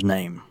Meerschaum's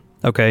name.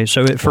 Okay,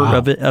 so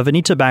of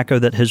any tobacco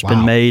that has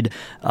been made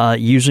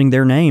using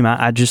their name,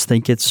 I just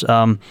think it's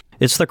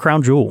the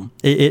crown jewel.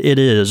 It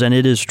is, and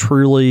it is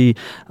truly,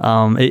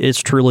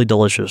 it's truly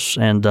delicious.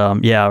 And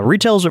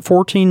retails at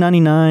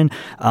 $14.99.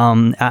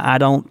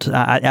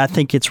 I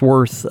think it's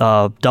worth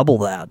double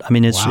that. I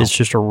mean, it's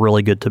just a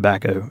really good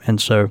tobacco. And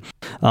so,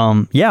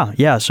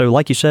 So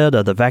like you said,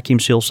 the vacuum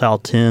seal style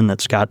tin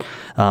that's got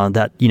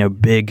that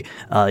big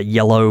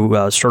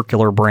yellow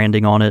circular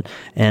branding on it,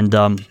 and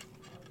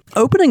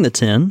opening the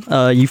tin,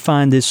 you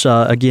find this,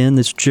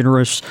 this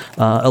generous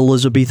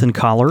Elizabethan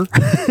collar,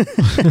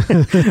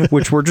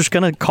 which we're just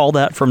going to call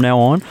that from now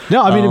on.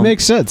 No, I mean, it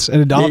makes sense.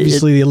 And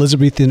obviously the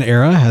Elizabethan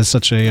era has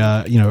such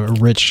a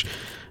rich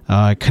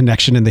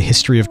connection in the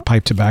history of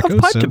pipe tobacco.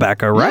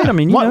 Tobacco, right? Yeah. I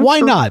mean, why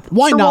not?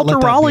 Why Sir not Walter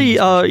let that Raleigh,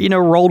 be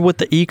rolled with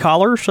the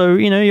e-collar, so,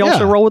 you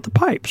also roll with the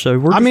pipe. So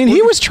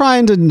he was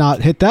trying to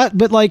not hit that,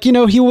 but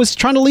he was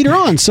trying to lead her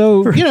on.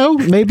 So,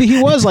 maybe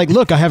he was like,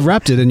 look, I have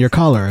wrapped it in your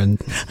collar.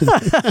 And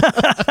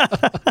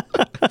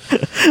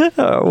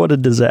what a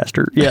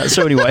disaster. Yeah.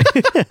 So anyway,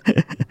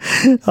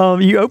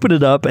 you open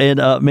it up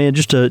and, man,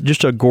 just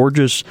a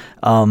gorgeous,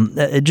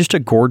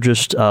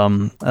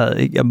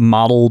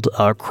 modeled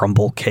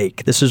crumble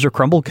cake. This is a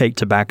crumble cake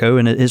tobacco,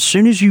 and as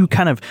soon as you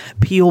kind of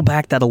peel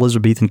back that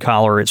Elizabethan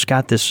collar, it's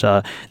got this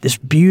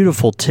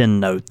beautiful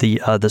tin note.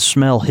 The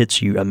smell hits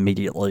you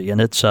immediately,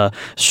 and it's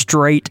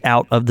straight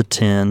out of the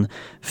tin: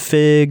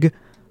 fig,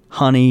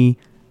 honey,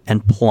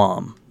 and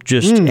plum.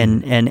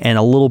 And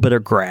a little bit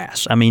of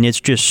grass. I mean, it's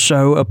just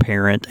so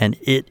apparent, and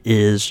it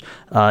is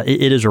a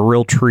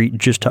real treat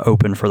just to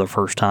open for the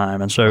first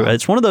time. And so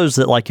it's one of those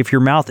that, like, if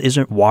your mouth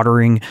isn't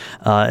watering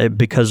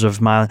because of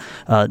my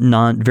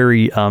not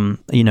very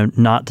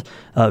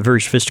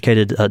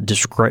sophisticated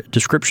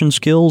description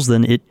skills,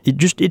 then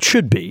it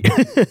should be.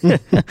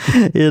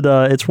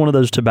 It's one of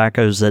those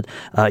tobaccos that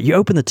you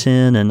open the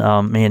tin, and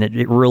man,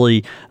 it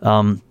really.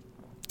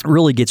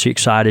 Really gets you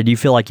excited. You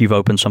feel like you've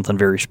opened something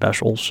very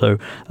special. So,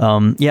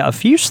 a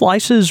few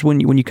slices when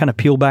you kind of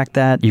peel back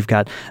that, you've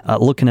got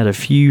looking at a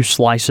few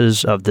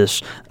slices of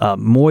this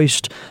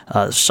moist,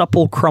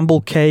 supple crumble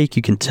cake.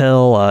 You can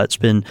tell it's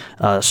been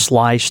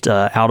sliced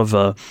out of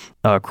a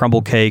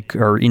crumble cake,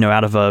 or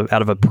out of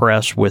a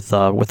press with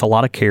a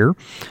lot of care.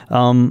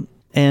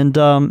 And,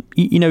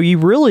 you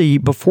really,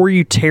 before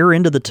you tear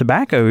into the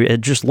tobacco,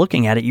 just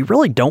looking at it, you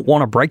really don't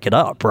want to break it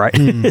up, right?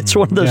 It's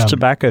one of those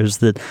tobaccos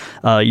that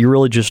you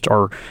really just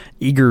are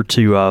eager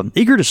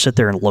to sit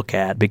there and look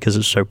at because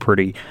it's so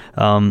pretty.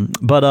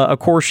 But of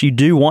course, you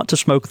do want to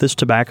smoke this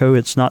tobacco.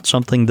 It's not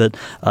something that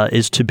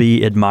is to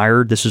be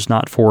admired. This is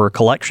not for a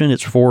collection.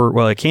 It's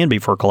it can be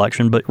for a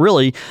collection, but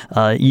really,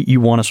 you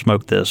want to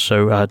smoke this.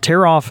 So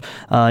tear off,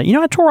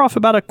 I tore off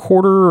about a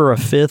quarter or a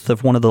fifth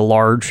of one of the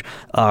large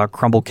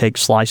crumble cake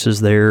slices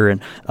there, and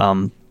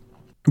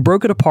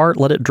broke it apart,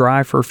 let it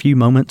dry for a few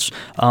moments.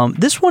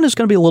 This one is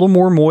going to be a little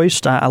more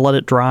moist. I let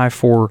it dry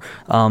for,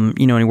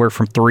 anywhere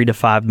from 3 to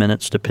 5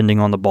 minutes, depending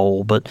on the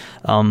bowl. But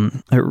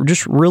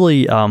just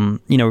really,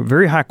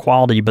 very high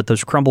quality. But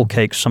those crumble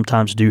cakes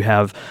sometimes do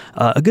have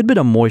a good bit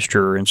of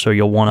moisture, and so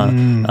you'll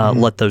want to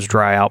let those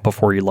dry out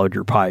before you load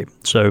your pipe.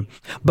 So,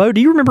 Beau, do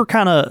you remember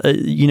kind of,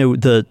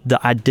 the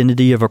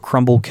identity of a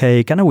crumble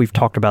cake? I know we've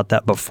talked about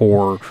that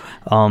before.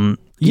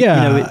 You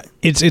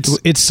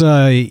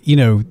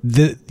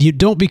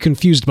don't be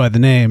confused by the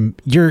name.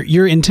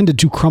 You're intended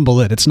to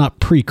crumble it. It's not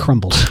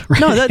pre-crumbled.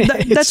 Right? No,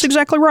 that's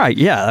exactly right.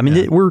 Yeah, I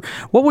mean,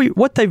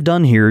 what they've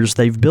done here is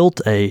they've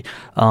built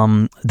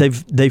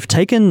they've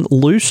taken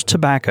loose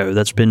tobacco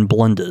that's been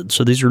blended.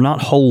 So these are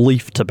not whole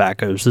leaf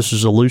tobaccos. This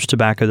is a loose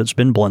tobacco that's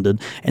been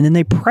blended, and then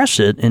they press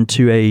it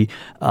into a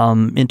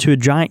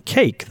giant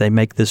cake. They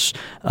make this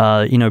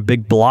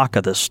big block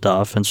of this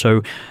stuff, and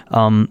so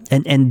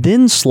and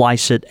then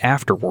slice it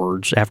after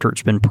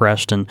it's been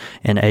pressed and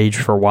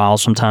aged for a while.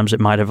 Sometimes it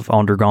might have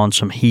undergone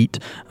some heat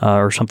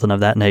or something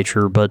of that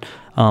nature. But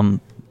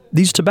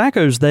these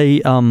tobaccos, they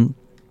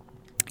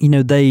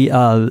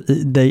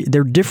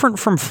they're different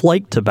from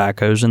flake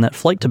tobaccos, in that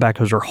flake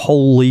tobaccos are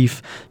whole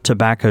leaf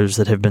tobaccos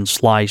that have been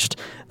sliced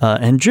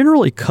and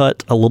generally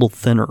cut a little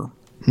thinner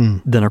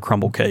than a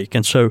crumble cake.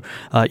 And so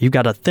you've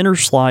got a thinner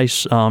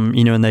slice,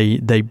 and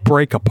they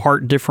break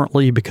apart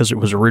differently because it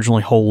was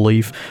originally whole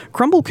leaf.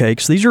 Crumble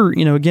cakes, these are,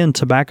 again,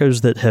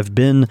 tobaccos that have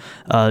been,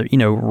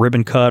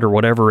 ribbon cut or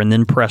whatever and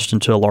then pressed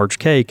into a large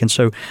cake. And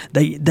so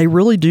they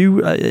really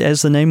do,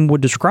 as the name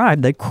would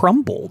describe, they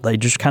crumble. They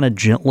just kind of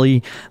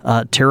gently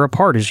tear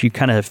apart as you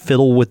kind of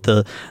fiddle with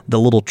the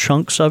little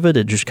chunks of it.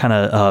 It just kind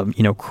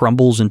of,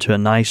 crumbles into a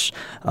nice,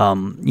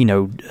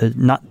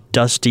 not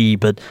dusty,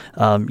 but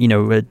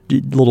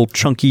little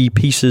chunky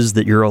pieces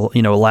that you're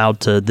allowed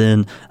to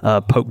then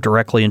poke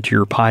directly into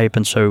your pipe.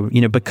 And so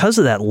because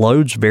of that,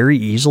 loads very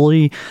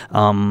easily.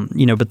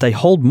 But they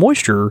hold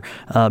moisture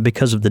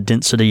because of the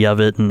density of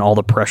it and all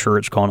the pressure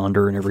it's gone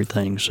under and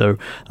everything. So.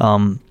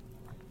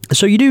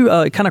 So you do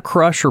kind of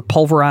crush or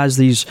pulverize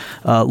these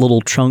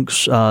little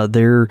chunks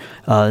there,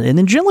 and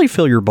then gently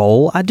fill your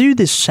bowl. I do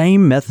this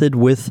same method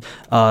with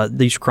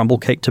these crumble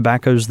cake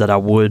tobaccos that I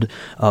would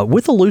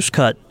with a loose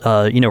cut,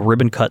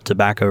 ribbon cut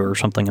tobacco or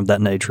something of that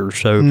nature.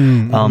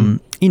 So.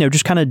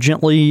 Just kind of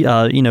gently,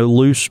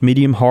 loose,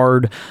 medium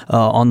hard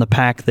on the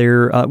pack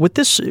there. With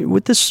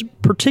this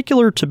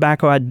particular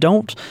tobacco, I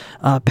don't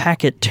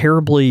pack it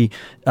terribly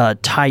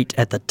tight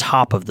at the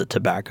top of the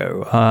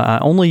tobacco. I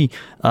only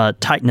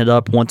tighten it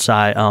up once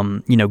I,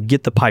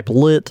 get the pipe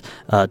lit,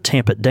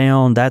 tamp it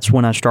down. That's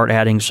when I start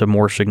adding some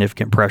more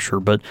significant pressure.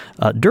 But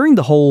during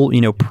the whole,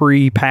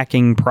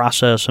 pre-packing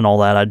process and all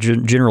that, I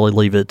generally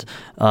leave it,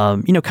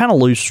 kind of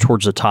loose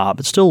towards the top.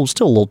 It's still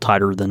a little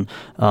tighter than,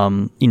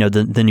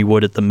 than you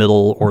would at the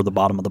middle or the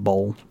bottom of the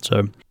bowl.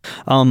 So,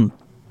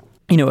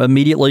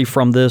 immediately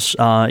from this,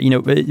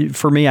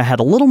 for me, I had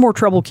a little more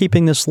trouble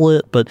keeping this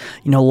lit, but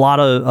a lot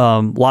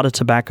of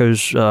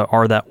tobaccos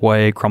are that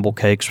way. Crumble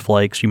cakes,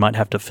 flakes, you might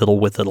have to fiddle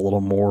with it a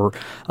little more.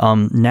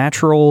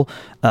 Natural,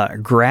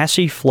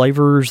 grassy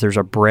flavors. There's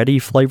a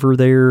bready flavor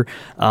there.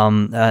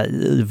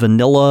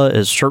 Vanilla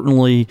is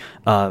certainly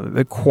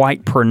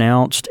quite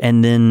pronounced,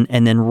 and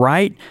then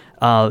right.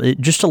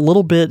 Just a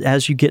little bit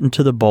as you get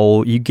into the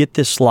bowl, you get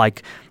this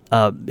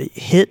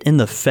hit in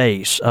the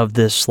face of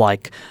this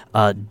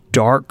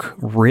dark,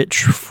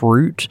 rich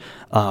fruit,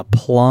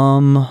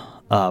 plum,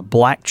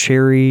 black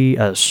cherry,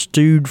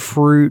 stewed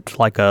fruit,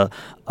 like a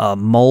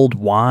mulled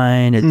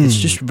wine. It's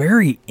just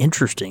very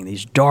interesting.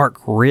 These dark,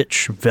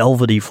 rich,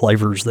 velvety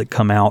flavors that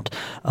come out,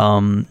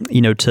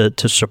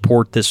 to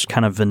support this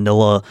kind of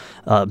vanilla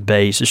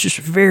base. It's just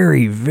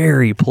very,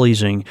 very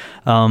pleasing.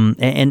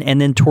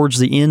 And then towards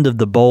the end of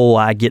the bowl,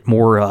 I get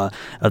more of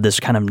this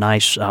kind of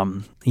nice,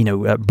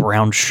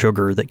 brown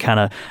sugar that kind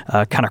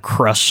of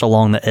crusts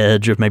along the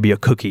edge of maybe a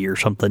cookie or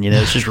something.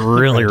 It's just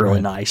really,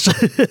 really nice.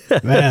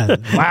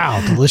 Man,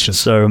 wow, delicious.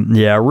 So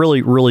yeah,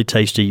 really, really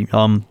tasty.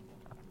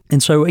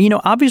 And so,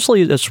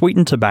 obviously a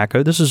sweetened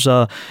tobacco, this is,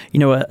 a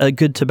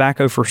good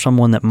tobacco for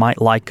someone that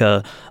might like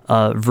a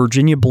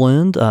Virginia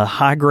blend, a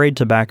high-grade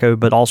tobacco,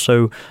 but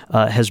also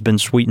has been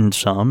sweetened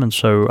some. And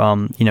so,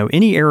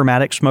 any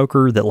aromatic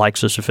smoker that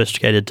likes a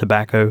sophisticated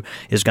tobacco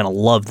is going to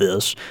love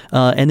this.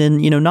 And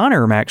then,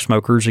 non-aromatic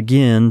smokers,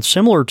 again,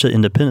 similar to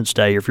Independence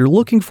Day, if you're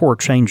looking for a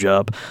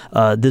change-up,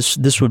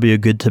 this would be a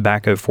good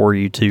tobacco for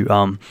you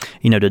to,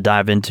 to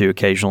dive into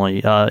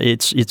occasionally.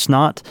 It's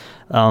not...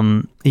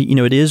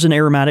 it is an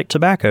aromatic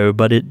tobacco,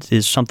 but it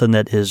is something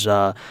that is,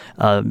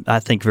 I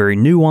think, very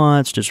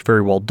nuanced. It's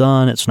very well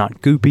done. It's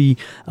not goopy.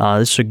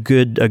 It's a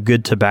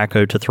good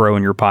tobacco to throw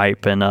in your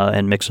pipe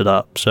and mix it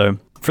up. So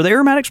for the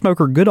aromatic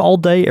smoker, good all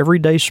day, every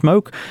day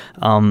smoke.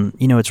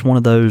 It's one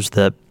of those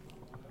that.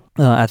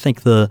 I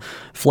think the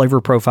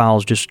flavor profile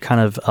is just kind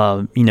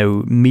of,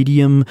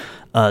 medium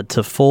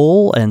to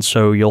full, and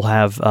so you'll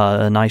have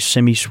a nice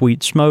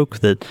semi-sweet smoke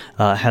that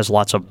has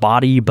lots of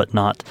body, but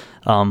not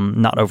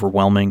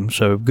overwhelming.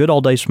 So good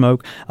all-day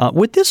smoke.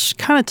 With this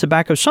kind of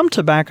tobacco, some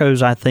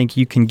tobaccos I think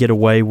you can get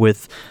away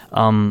with,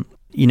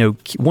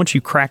 once you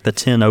crack the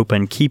tin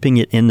open, keeping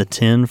it in the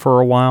tin for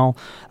a while.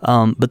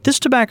 But this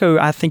tobacco,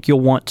 I think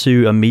you'll want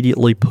to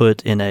immediately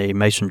put in a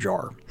mason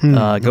jar.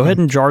 Go ahead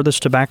and jar this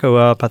tobacco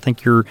up. I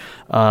think your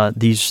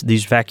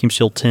these vacuum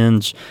sealed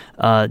tins,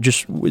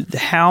 just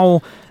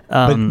how.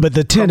 But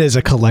the tin is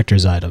a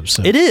collector's item,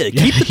 so it is.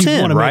 Keep the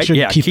tin, right? Sure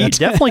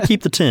Definitely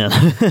keep the tin.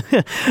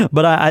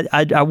 But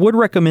I would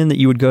recommend that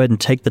you would go ahead and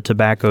take the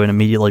tobacco and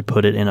immediately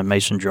put it in a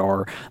mason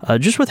jar.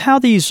 Just with how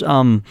these.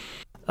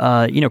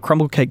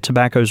 Crumble cake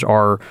tobaccos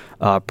are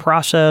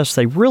processed.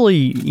 They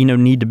really,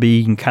 need to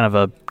be in kind of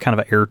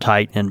an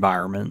airtight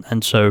environment,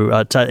 and so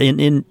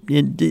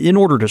in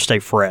order to stay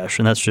fresh.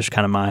 And that's just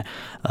kind of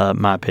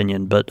my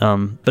opinion. But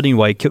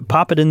anyway,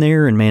 pop it in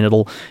there, and man,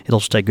 it'll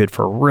stay good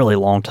for a really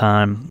long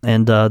time.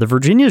 And the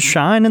Virginias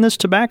shine in this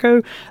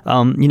tobacco.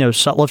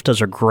 Sutliff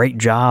does a great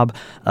job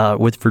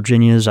with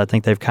Virginias. I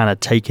think they've kind of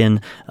taken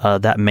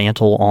that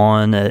mantle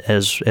on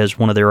as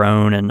one of their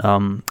own,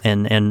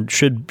 and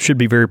should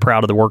be very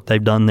proud of the work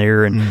they've done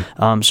there. And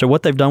so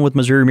what they've done with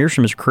Missouri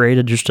Meerschaum is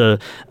created just a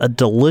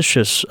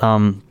delicious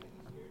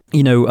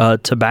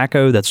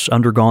tobacco that's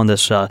undergone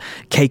this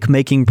cake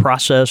making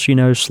process,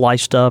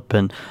 sliced up,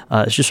 and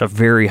it's just a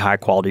very high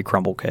quality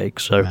crumble cake.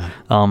 So,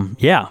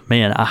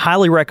 I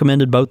highly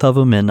recommended both of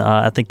them, and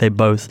I think they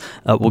both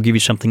will give you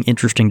something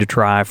interesting to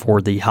try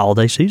for the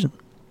holiday season.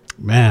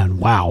 Man,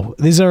 wow,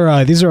 these are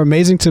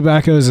amazing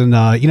tobaccos, and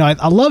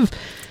I love.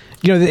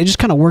 It just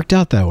kind of worked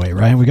out that way,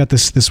 right? We got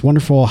this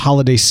wonderful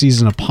holiday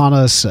season upon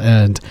us,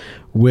 and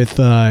with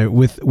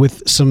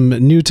some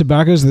new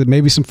tobaccos that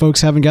maybe some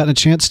folks haven't gotten a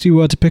chance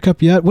to pick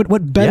up yet.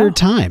 What better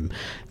time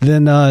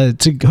than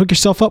to hook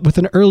yourself up with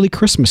an early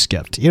Christmas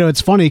gift?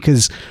 It's funny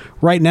because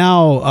right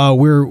now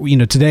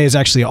today is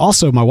actually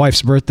also my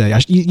wife's birthday.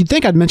 You'd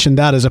think I'd mention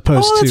that as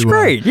opposed to. Oh, that's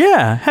great!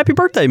 Yeah, happy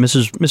birthday,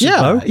 Mrs.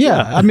 Beau.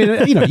 Yeah. I mean,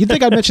 you'd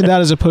think I'd mention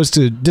that as opposed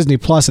to Disney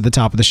Plus at the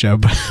top of the show,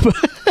 but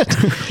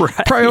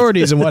right.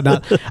 Priorities and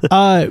whatnot.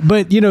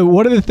 But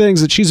one of the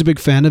things that she's a big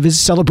fan of is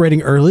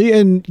celebrating early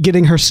and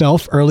getting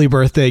herself early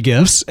birthday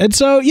gifts. And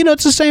so,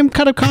 it's the same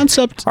kind of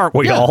concept. Aren't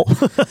we all?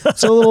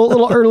 So a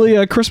little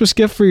early Christmas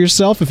gift for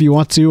yourself if you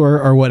want to,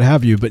 or what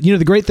have you. But,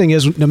 the great thing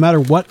is no matter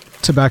what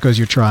tobaccos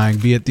you're trying,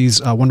 be it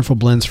these wonderful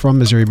blends from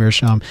Missouri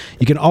Meerschaum,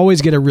 you can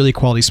always get a really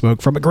quality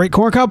smoke from a great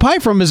corncob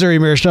pipe from Missouri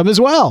Meerschaum as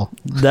well.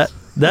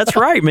 That's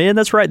right, man.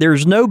 That's right.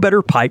 There's no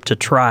better pipe to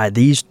try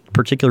these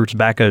particular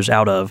tobaccos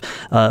out of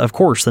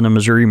course, than a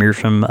Missouri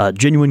Meerschaum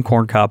genuine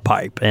corncob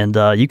pipe. And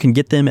you can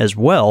get them as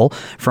well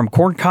from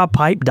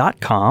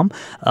corncobpipe.com.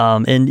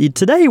 And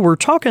today we're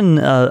talking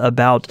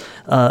about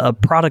a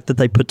product that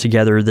they put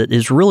together that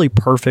is really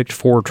perfect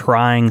for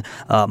trying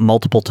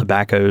multiple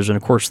tobaccos. And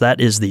of course, that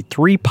is the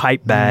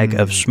 3-pipe bag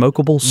of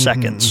smokable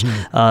seconds.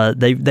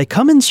 They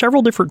come in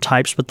several different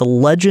types, but the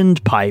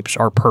Legend pipes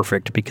are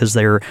perfect because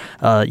they're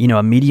a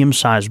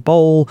medium-sized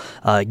bowl,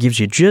 gives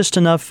you just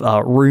enough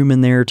room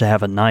in there to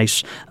have a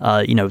nice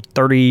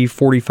 30,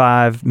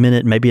 45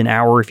 minute, maybe an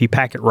hour if you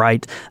pack it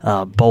right,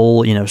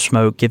 bowl,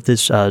 smoke. Give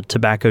this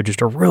tobacco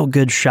just a real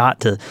good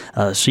shot to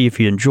see if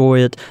you enjoy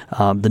it.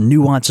 The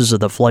nuances of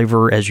the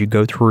flavor as you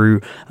go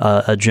through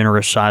a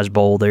generous size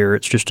bowl there.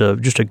 It's just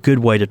a good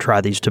way to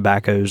try these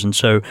tobaccos. And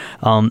so,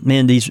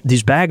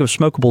 these bag of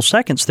smokable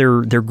seconds,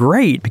 they're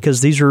great because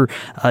these are,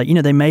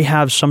 they may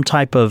have some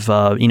type of,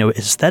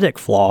 aesthetic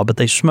flaw, but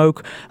they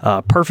smoke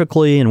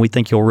perfectly, and we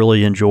think you'll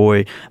really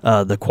enjoy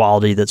the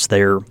quality that's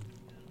there.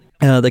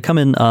 They come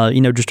in,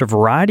 just a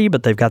variety,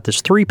 but they've got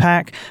this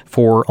 3-pack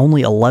for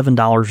only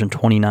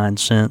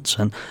 $11.29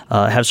 and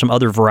have some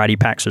other variety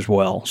packs as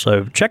well.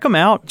 So check them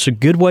out. It's a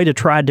good way to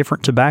try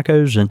different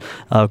tobaccos. And,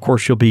 of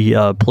course, you'll be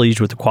pleased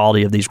with the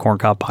quality of these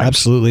corncob pipes.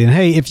 Absolutely. And,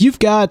 hey, if you've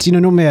got,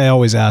 normally I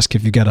always ask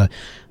if you've got a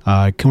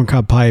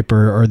corncob pipe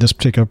or this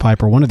particular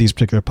pipe or one of these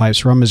particular pipes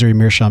from Missouri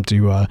Meerschaum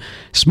to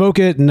smoke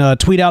it and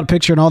tweet out a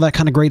picture and all that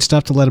kind of great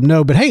stuff to let them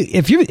know. But hey,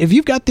 if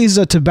you've got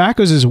these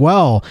tobaccos as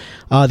well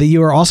that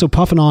you are also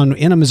puffing on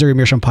in a Missouri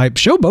Meerschaum pipe,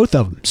 show both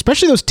of them,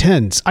 especially those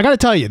 10s. I got to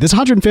tell you, this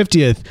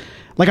 150th,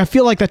 I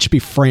feel like that should be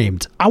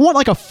framed. I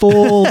want a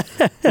full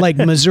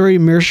Missouri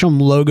Meerschaum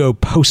logo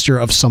poster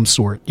of some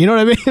sort. You know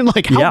what I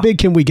mean? How big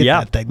can we get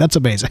that thing? That's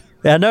amazing.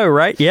 I know,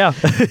 right? Yeah.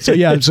 So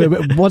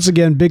once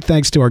again, big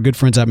thanks to our good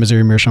friends at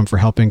Missouri Meerschaum for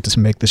helping to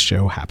make this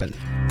show happen.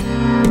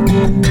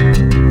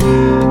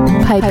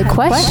 Pipe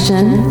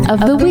question of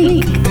the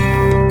week.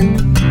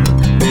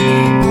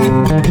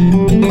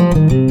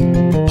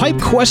 Pipe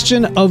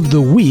question of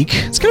the week.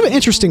 It's kind of an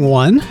interesting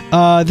one.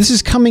 This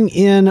is coming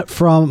in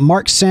from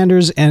Mark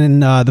Sanders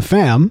and the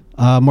fam,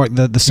 Mark,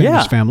 the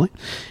Sanders family.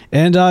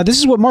 And this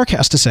is what Mark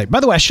has to say. By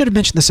the way, I should have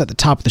mentioned this at the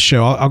top of the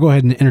show. I'll go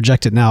ahead and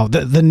interject it now.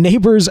 The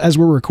neighbors, as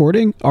we're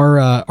recording,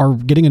 are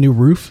getting a new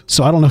roof.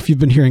 So I don't know if you've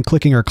been hearing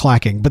clicking or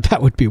clacking, but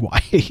that would be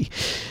why.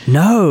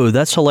 No,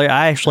 that's hilarious.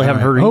 I actually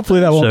haven't heard anything. Hopefully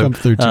that won't come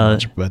through too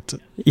much. But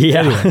yeah.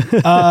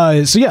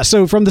 Anyway.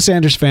 So from the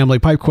Sanders family,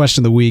 pipe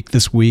question of the week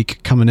this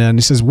week coming in.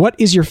 He says, what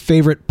is your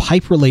favorite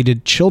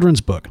pipe-related children's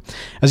book?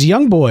 As a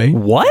young boy,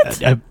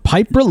 what? A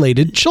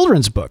pipe-related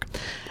children's book.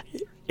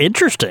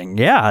 Interesting.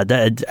 Yeah.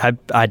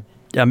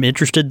 I'm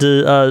interested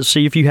to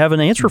see if you have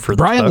an answer for this.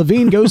 Brian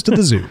Levine Goes to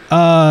the Zoo.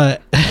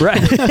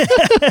 Right.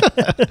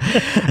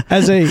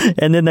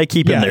 And then they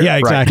keep him there. Yeah,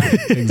 exactly.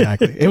 Right.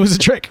 Exactly. It was a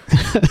trick.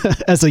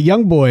 As a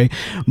young boy,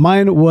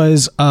 mine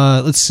was,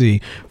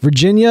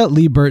 Virginia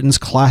Lee Burton's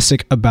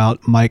classic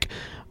about Mike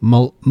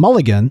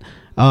Mulligan,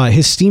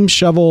 his steam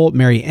shovel,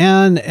 Mary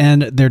Ann,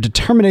 and their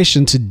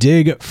determination to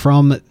dig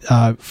for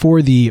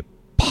the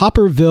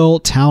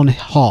Popperville Town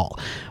Hall.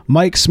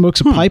 Mike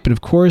smokes a pipe, and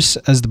of course,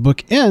 as the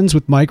book ends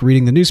with Mike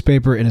reading the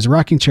newspaper in his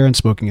rocking chair and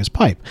smoking his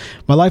pipe.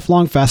 My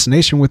lifelong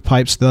fascination with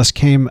pipes thus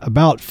came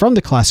about from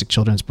the classic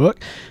children's book.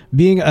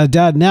 Being a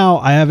dad now,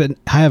 I have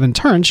in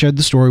turn shared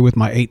the story with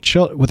our 8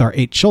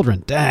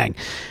 children. Dang.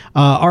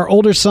 Our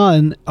older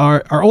sons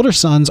are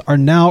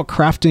now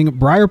crafting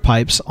briar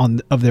pipes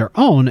of their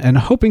own and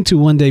hoping to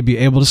one day be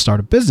able to start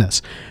a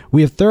business.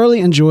 We have thoroughly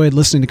enjoyed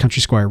listening to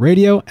Country Squire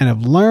Radio and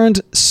have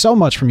learned so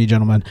much from you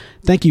gentlemen.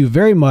 Thank you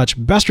very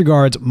much. Best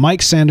regards,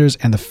 Mike Sanders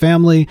and the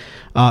family.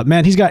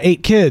 Man, he's got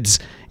 8 kids.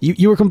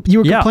 You were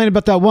complaining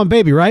about that one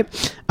baby, right?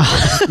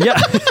 Yeah,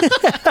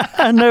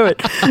 I know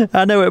it.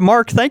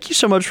 Mark, thank you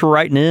so much for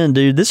writing in,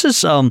 dude. This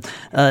is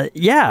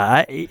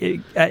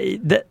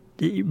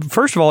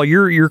first of all,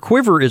 your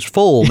quiver is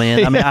full,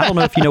 man. I mean, I don't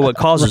know if you know what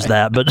causes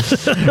that, but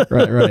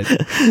right.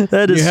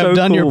 That is you have so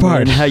done cool, your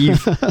part. Man, how you,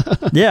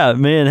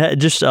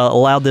 just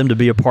allowed them to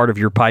be a part of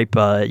your pipe,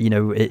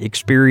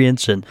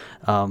 experience, and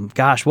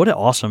gosh, what an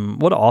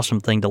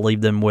awesome thing to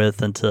leave them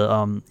with and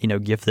to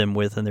gift them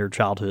with in their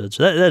childhoods.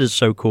 That is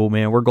so cool,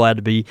 man. We're glad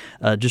to be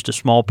just a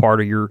small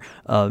part of your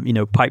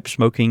pipe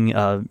smoking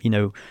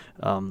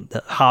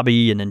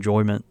hobby and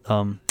enjoyment.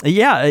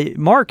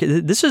 Mark,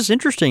 this is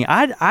interesting.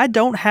 I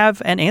don't have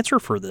an answer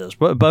for this.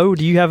 But Beau,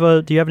 do you have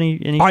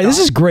any? All right, this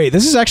is great.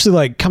 This is actually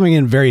like coming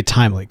in very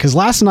timely because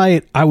last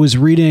night I was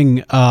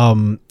reading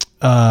Treasure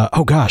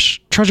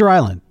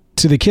Island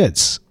to the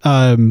kids.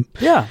 Over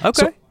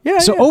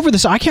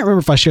this, I can't remember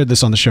if I shared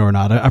this on the show or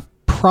not. I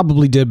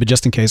probably did, but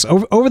just in case,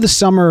 over the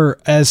summer,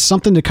 as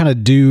something to kind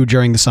of do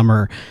during the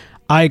summer,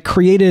 I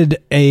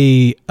created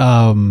a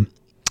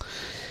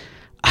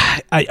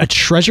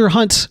treasure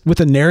hunt with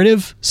a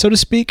narrative, so to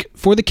speak,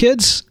 for the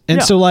kids.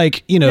 And so I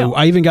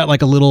even got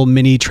like a little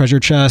mini treasure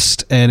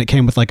chest, and it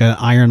came with like an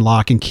iron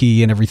lock and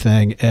key and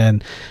everything.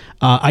 And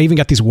I even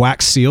got these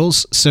wax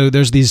seals. So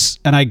there's these,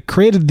 and I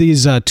created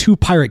these 2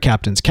 pirate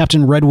captains,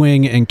 Captain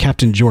Redwing and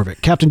Captain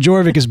Jorvik. Captain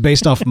Jorvik is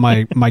based off of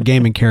my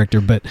gaming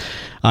character, but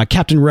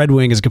Captain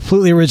Redwing is a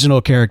completely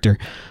original character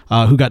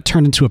who got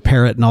turned into a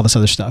parrot and all this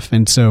other stuff.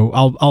 And so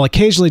I'll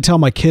occasionally tell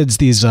my kids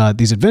these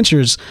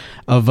adventures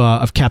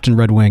of Captain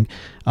Redwing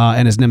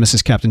and his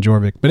nemesis Captain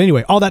Jorvik. But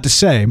anyway, all that to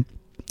say,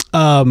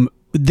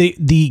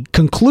 the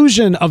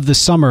conclusion of the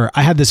summer,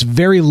 I had this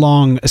very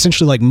long,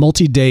 essentially like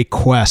multi-day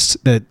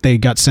quest that they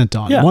got sent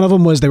on. Yeah. One of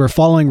them was they were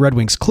following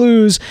Redwing's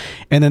clues,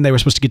 and then they were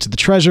supposed to get to the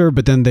treasure,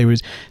 but then they were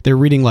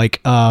reading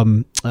like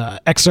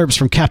excerpts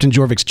from Captain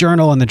Jorvik's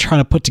journal, and then trying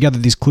to put together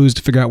these clues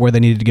to figure out where they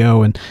needed to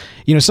go. And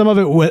some of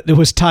it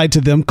was tied to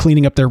them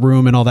cleaning up their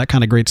room and all that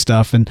kind of great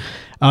stuff, and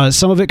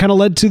some of it kind of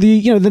led to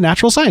the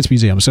Natural Science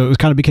Museum. So it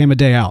kind of became a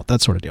day out,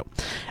 that sort of deal.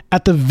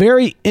 At the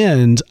very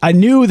end, I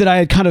knew that I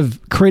had kind of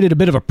created a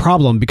bit of a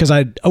problem because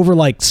over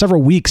like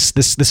several weeks,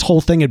 this whole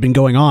thing had been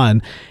going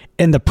on,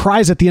 and the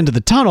prize at the end of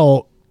the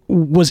tunnel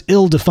was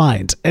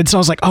ill-defined. And so I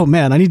was like, oh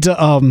man, I need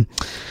to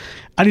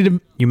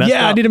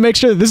make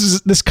sure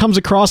that this comes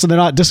across and they're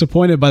not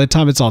disappointed by the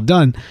time it's all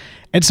done.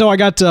 And so I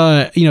got,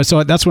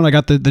 so that's when I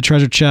got the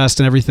treasure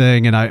chest and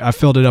everything, and I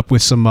filled it up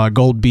with some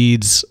gold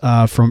beads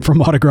from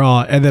Mardi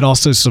Gras, and then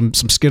also some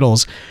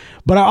Skittles.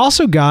 But I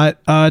also got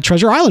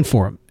Treasure Island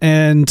for them,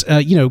 and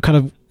kind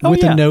of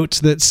with a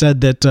note that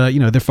said that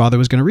their father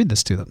was going to read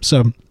this to them.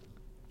 So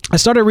I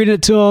started reading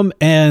it to them,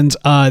 and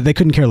they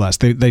couldn't care less.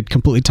 They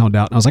completely toned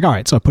out. And I was like, all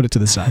right, so I put it to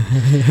the side.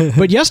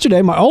 But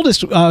yesterday, my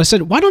oldest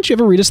said, why don't you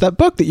ever read us that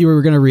book that you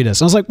were going to read us?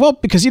 And I was like, well,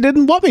 because you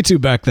didn't want me to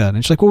back then.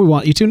 And she's like, well, we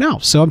want you to now.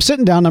 So I'm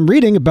sitting down, I'm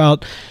reading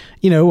about,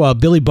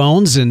 Billy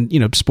Bones,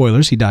 and,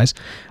 spoilers, he dies.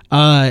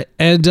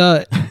 And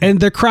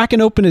they're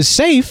cracking open his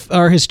safe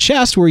or his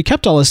chest where he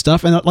kept all his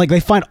stuff, and like they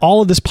find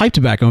all of this pipe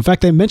tobacco. In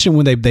fact, they mentioned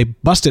when they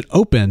bust it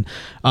open,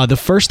 the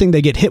first thing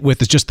they get hit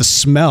with is just the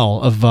smell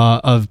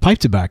of pipe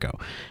tobacco.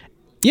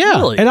 Yeah.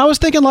 Really? And I was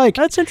thinking, like,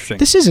 that's interesting.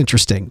 This is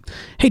interesting.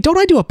 Hey, don't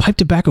I do a pipe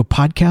tobacco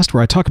podcast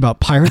where I talk about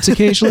pirates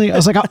occasionally? I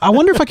was like, I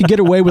wonder if I could get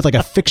away with like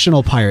a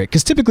fictional pirate,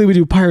 because typically we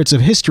do pirates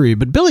of history,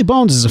 but Billy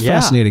Bones is a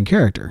fascinating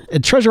character.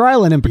 And Treasure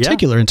Island in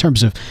particular, in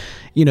terms of,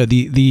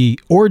 the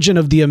origin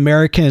of the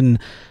American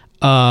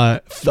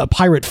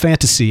pirate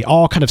fantasy,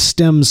 all kind of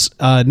stems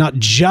not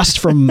just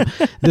from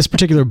this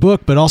particular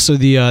book, but also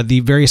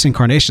the various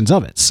incarnations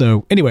of it.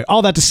 So anyway,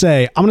 all that to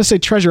say, I'm going to say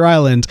Treasure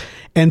Island,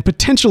 and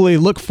potentially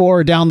look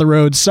forward down the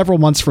road several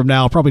months from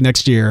now, probably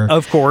next year.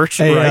 Of course,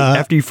 right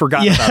after you've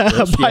forgotten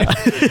about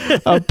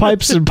this. A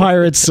Pipes and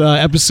Pirates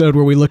episode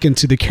where we look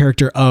into the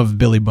character of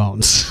Billy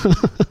Bones.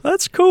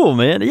 That's cool,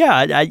 man.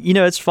 Yeah,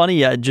 it's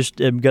funny. I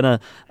just am gonna.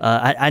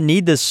 I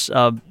need this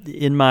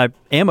in my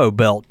ammo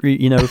belt,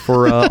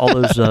 for all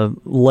those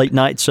late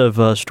nights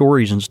of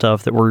stories and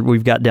stuff that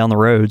we've got down the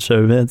road.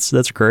 So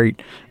that's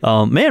great.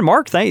 Man,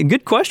 Mark,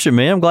 good question,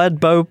 man. I'm glad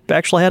Beau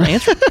actually had an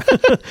answer.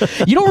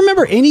 You don't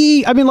remember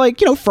any? I mean, like,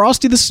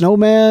 Frosty the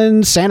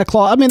Snowman, Santa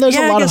Claus. I mean, there's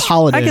a lot of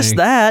holidays. I guess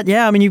that.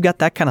 Yeah, I mean, you've got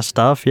that kind of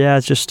stuff. Yeah,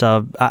 it's just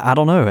I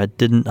don't know. It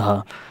didn't.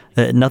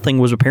 Nothing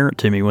was apparent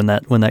to me when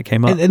that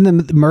came up. And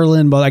then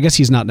Merlin, but I guess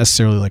he's not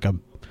necessarily like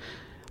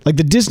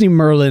the Disney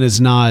Merlin is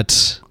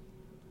not.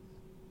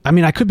 I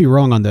mean, I could be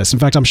wrong on this. In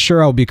fact, I'm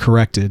sure I'll be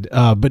corrected.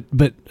 But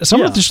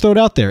someone just throw it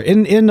out there.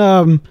 In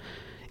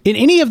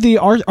any of the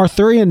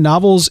Arthurian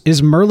novels,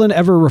 is Merlin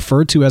ever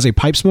referred to as a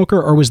pipe smoker,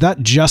 or was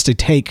that just a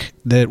take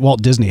that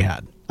Walt Disney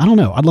had? I don't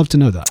know. I'd love to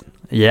know that.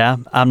 Yeah,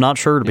 I'm not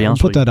sure, to be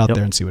honest with you. Put that out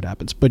there and see what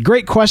happens. But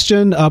great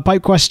question,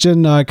 pipe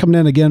question coming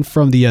in again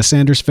from the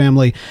Sanders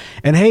family.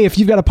 And hey, if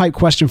you've got a pipe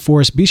question for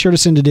us, be sure to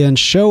send it in,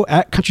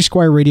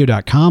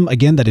 show@countrysquireradio.com.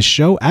 Again, that is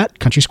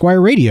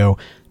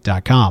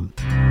show@countrysquireradio.com.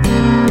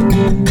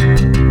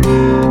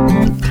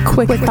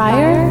 Quick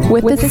Fire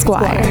with the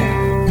Squire.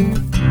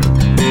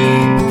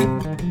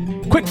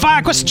 Quick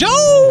fire question.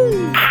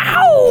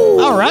 Ow!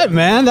 All right,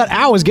 man. That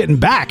ow is getting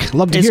back.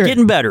 Love to hear it. It's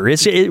getting better. I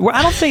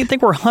don't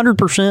think we're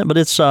 100%, but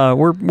it's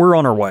we're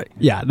on our way.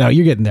 Yeah, no,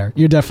 you're getting there.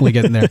 You're definitely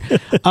getting there.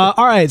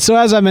 All right. So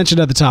as I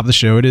mentioned at the top of the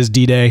show, it is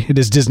D-Day. It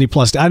is Disney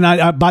Plus. And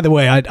by the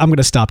way, I'm going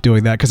to stop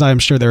doing that because I am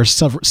sure there are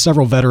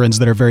several veterans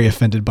that are very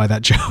offended by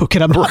that joke,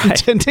 and I'm not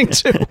intending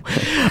to.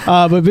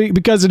 But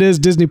because it is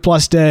Disney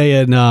Plus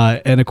Day, and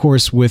of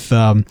course with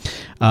the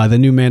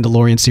new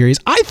Mandalorian series,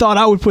 I thought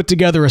I would put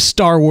together a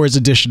Star Wars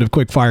edition of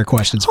Quick Fire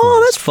Questions.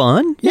 Oh, that's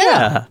fun.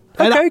 Yeah.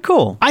 Okay,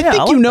 cool. I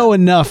think you know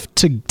enough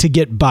to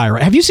get by,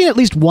 right? Have you seen at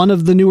least one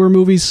of the newer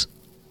movies?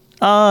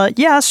 Yeah,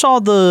 I saw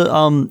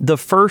the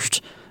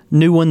first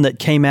new one that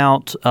came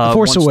out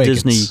Force once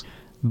Awakens. Disney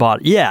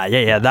bought.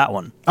 Yeah, that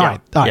one. All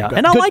right, yeah.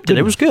 And I liked it.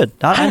 It was good.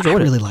 I enjoyed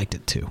it. I really liked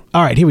it too.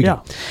 All right, here we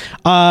go.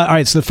 All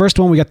right, so the first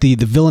one, we got the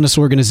villainous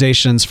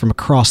organizations from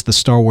across the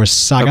Star Wars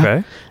saga.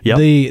 Okay. Yep.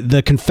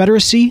 The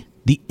Confederacy,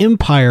 the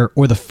Empire,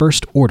 or the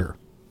First Order.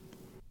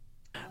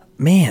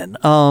 Man,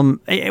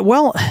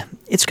 well,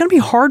 it's going to be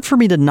hard for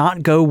me to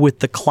not go with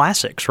the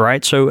classics,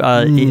 right? So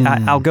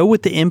I'll go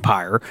with the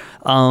Empire,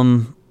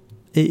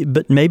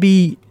 but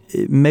maybe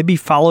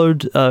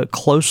followed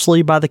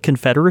closely by the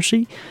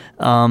Confederacy.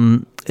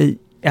 But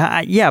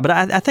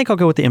I think I'll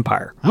go with the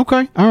Empire.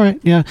 Okay, all right,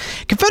 yeah.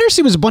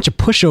 Confederacy was a bunch of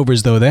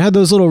pushovers, though. They had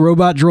those little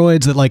robot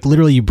droids that, like,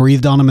 literally you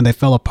breathed on them and they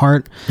fell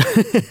apart.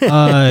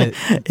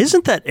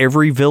 Isn't that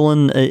every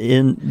villain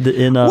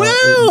in?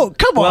 Well,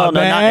 come on, well,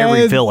 man. Not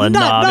every villain.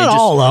 Not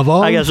all of them.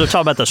 I guess we're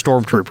talking about the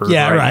stormtroopers.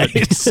 Yeah, right.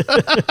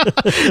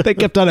 They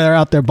kept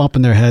out there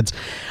bumping their heads.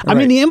 I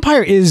mean, the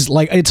Empire is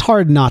like, it's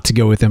hard not to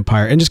go with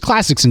Empire and just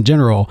classics in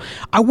general.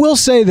 I will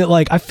say that,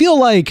 like, I feel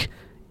like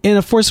in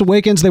A Force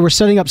Awakens, they were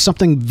setting up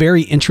something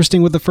very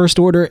interesting with the First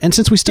Order. And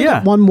since we still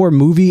got one more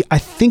movie, I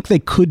think they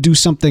could do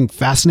something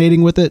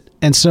fascinating with it.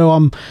 And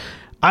so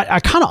I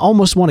kind of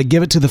almost want to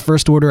give it to the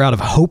First Order out of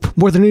hope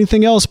more than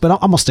anything else, but I'm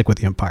going to stick with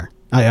the Empire.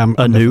 I'm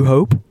New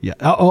Hope? Yeah.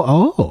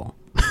 Oh.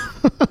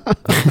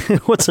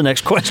 What's the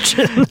next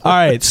question? All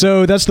right,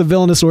 so that's the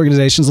villainous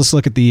organizations. Let's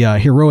look at the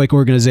heroic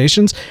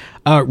organizations.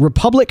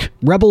 Republic,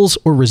 Rebels,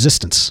 or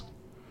Resistance?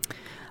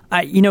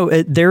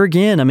 There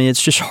again, I mean,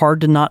 it's just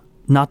hard to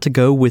not to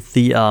go with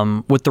the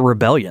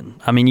rebellion.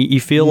 I mean, you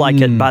feel like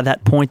by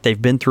that point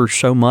they've been through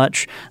so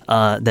much.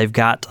 They've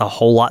got a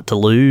whole lot to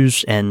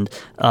lose, and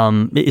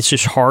it's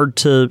just hard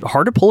to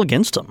pull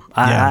against them.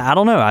 I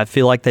don't know. I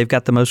feel like they've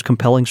got the most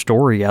compelling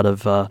story out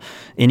of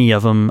any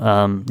of them.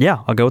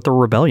 I'll go with the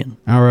rebellion.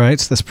 All right,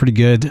 so that's pretty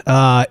good.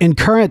 In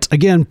current,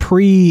 again,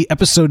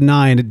 pre-episode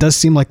 9, it does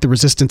seem like the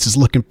Resistance is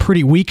looking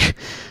pretty weak.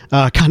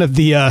 Kind of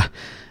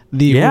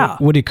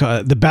what do you call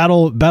it? The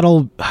battle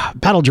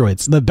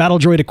droids, the battle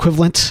droid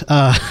equivalent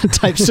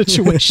type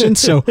situation.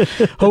 So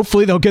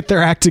hopefully they'll get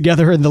their act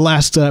together in the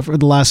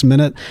last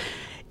minute.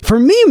 For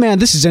me, man,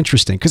 this is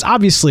interesting because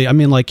obviously, I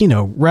mean, like,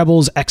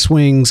 Rebels,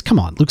 X-Wings, come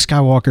on, Luke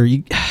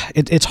Skywalker.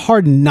 It's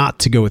hard not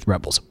to go with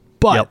Rebels,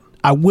 but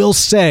I will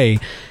say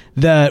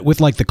that with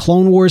like the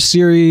Clone Wars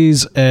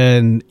series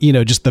and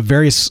just the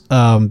various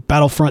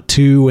Battlefront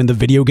 2 and the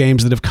video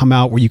games that have come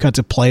out where you got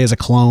to play as a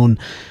clone,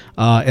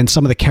 and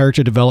some of the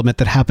character development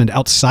that happened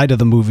outside of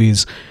the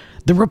movies,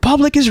 the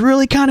Republic is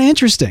really kind of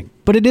interesting,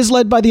 but it is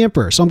led by the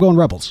Emperor, so I'm going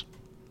Rebels.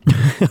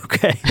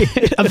 Okay.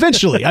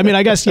 Eventually. I mean,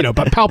 I guess, but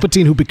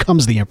Palpatine who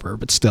becomes the Emperor,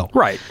 but still.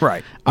 Right. All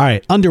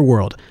right,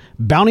 Underworld.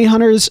 Bounty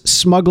hunters,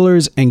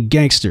 smugglers, and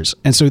gangsters.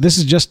 And so this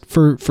is just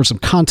for some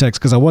context,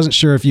 because I wasn't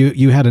sure if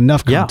you had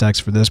enough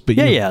context for this. But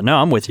no,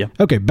 I'm with you.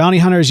 Okay, bounty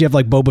hunters, you have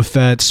like Boba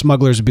Fett.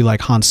 Smugglers would be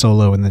like Han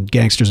Solo, and then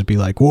gangsters would be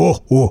like,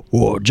 whoa,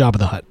 Jabba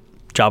the Hutt.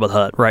 Jabba the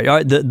Hutt, right? All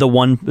right, the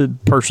one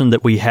person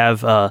that we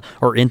have,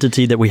 or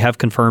entity that we have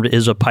confirmed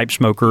is a pipe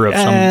smoker of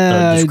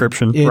some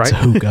description, it's right? It's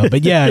hookah,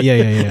 but yeah.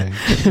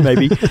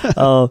 Maybe.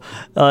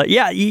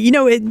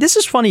 This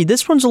is funny.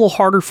 This one's a little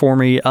harder for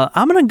me.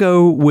 I'm going to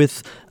go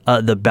with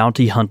the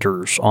bounty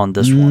hunters on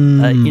this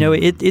one.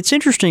 It's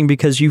interesting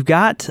because you've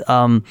got,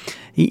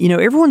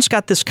 everyone's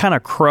got this kind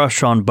of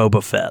crush on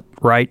Boba Fett,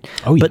 right?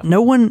 Oh, yeah. But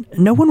no one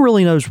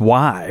really knows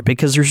why,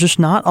 because there's just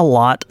not a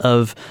lot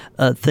of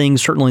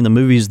things, certainly in the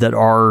movies, that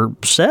are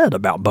said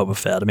about Boba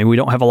Fett. I mean, we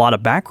don't have a lot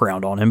of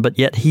background on him, but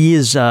yet he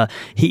is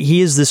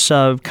this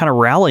kind of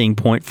rallying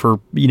point for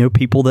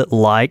people that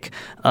like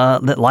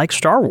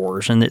Star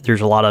Wars, and that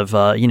there's a lot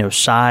of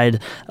side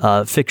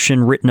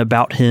fiction written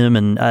about him,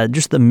 and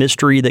just the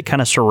mystery that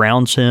kind of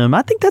surrounds him.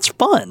 I think that's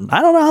fun.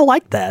 I don't know. I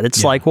like that.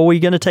 It's like, well, we're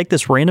going to take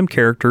this random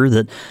character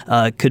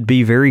that could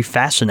be very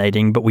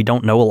fascinating, but we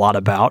don't know a lot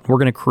about. We're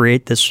going to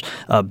create this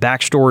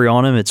backstory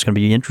on him. It's going to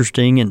be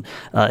interesting, and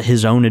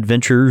his own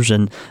adventures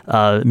and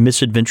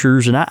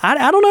misadventures. And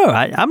I don't know.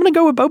 I'm going to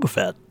go with Boba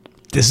Fett.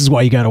 This is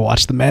why you got to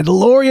watch The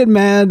Mandalorian,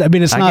 man. I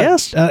mean, it's not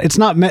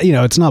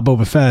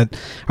Boba Fett,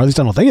 or at least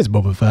I don't think it's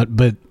Boba Fett,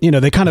 but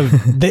they kind of,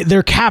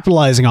 they're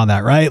capitalizing on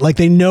that, right? Like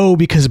they know,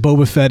 because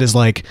Boba Fett is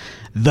like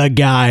the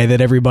guy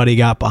that everybody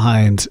got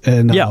behind.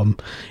 And,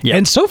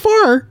 and so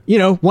far,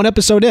 one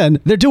episode in,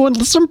 they're doing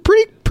some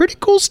pretty pretty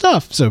cool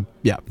stuff. So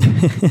yeah,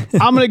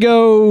 I'm gonna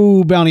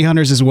go bounty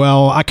hunters as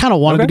well. I kind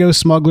of wanted to go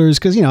smugglers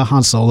because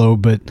Han Solo,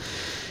 but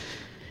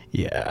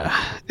yeah,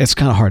 it's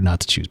kind of hard not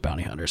to choose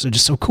bounty hunters. They're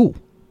just so cool.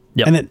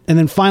 Yep. And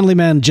then finally,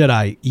 man,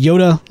 Jedi,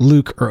 Yoda,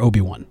 Luke, or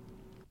Obi-Wan.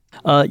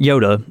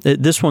 Yoda.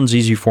 This one's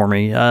easy for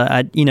me.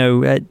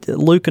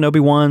 Luke and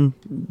Obi-Wan,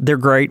 they're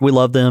great. We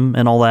love them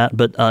and all that.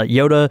 But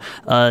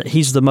Yoda,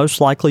 he's the most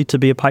likely to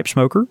be a pipe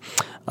smoker.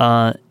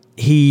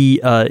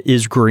 He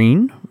is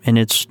green, and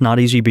it's not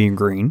easy being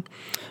green.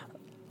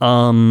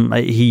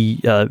 He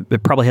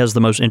probably has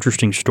the most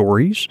interesting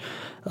stories.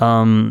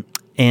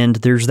 And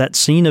there's that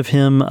scene of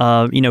him,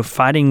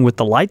 fighting with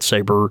the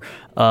lightsaber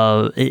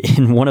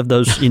in one of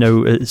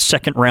those,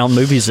 second round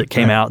movies that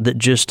came out that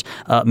just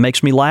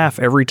makes me laugh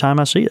every time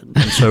I see it.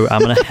 And so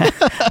I'm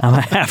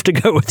gonna have to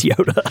go with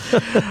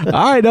Yoda.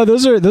 All right, no,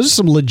 those are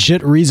some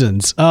legit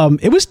reasons.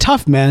 It was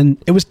tough, man.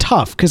 It was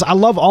tough because I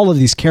love all of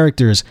these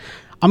characters.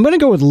 I'm gonna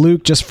go with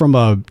Luke just from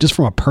a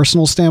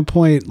personal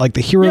standpoint. Like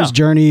the hero's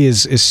journey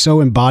is so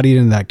embodied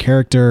in that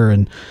character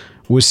and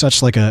was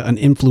such like an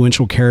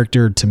influential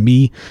character to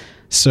me.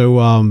 So,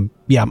 I'm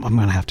going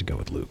to have to go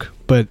with Luke.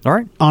 But all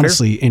right,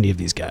 honestly, fair. Any of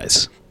these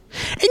guys.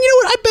 And you know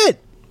what? I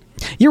bet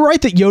you're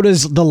right that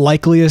Yoda's the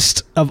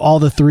likeliest of all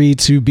the three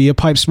to be a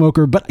pipe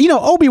smoker. But,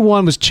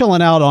 Obi-Wan was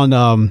chilling out on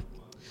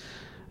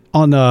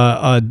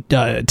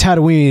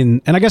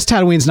Tatooine. And I guess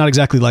Tatooine's not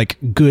exactly like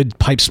good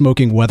pipe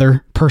smoking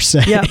weather per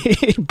se. Yeah.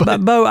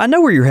 but Beau, I know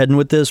where you're heading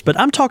with this, but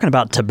I'm talking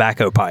about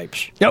tobacco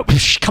pipes. Yo,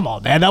 come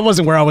on, man. That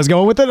wasn't where I was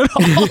going with it at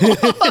all.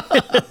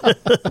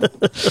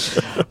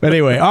 But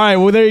anyway, all right.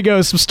 Well, there you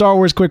go. Some Star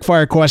Wars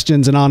quickfire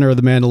questions in honor of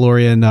The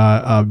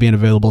Mandalorian being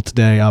available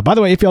today. By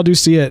the way, if y'all do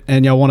see it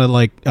and y'all want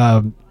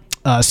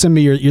to send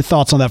me your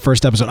thoughts on that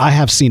first episode, I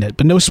have seen it,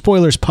 but no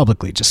spoilers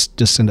publicly. Just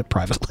send it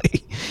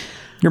privately.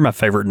 You're my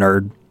favorite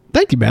nerd.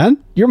 Thank you,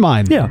 man. You're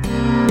mine. Yeah.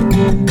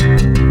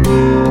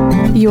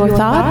 Your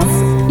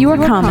thoughts, your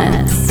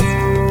comments,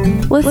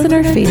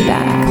 listener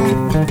feedback.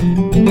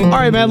 All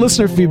right, man.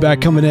 Listener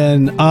feedback coming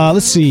in.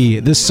 Let's see.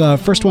 This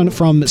first one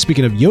from,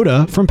 speaking of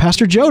Yoda, from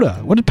Pastor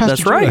Joda. What did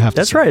Pastor Joda have to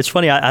say? That's right. It's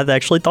funny. I've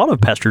actually thought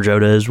of Pastor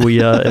Joda as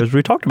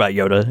we talked about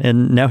Yoda,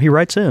 and now he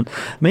writes in.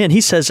 Man,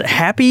 he says,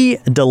 "Happy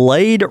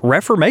delayed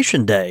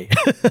Reformation Day."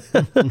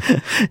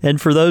 And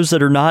for those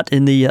that are not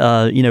in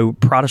the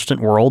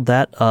Protestant world,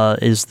 that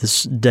is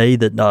this day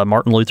that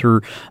Martin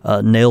Luther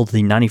nailed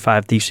the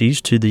 95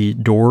 Theses to the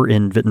door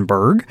in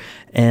Wittenberg,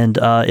 and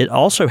it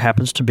also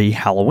happens to be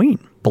Halloween,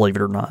 believe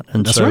it or not.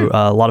 And That's so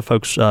right. A lot of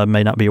folks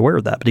may not be aware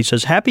of that. But he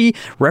says, "Happy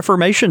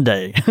Reformation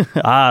Day."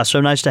 So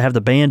nice to have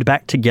the band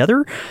back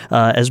together.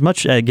 As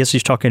much, I guess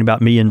he's talking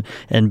about me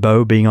and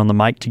Beau being on the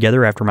mic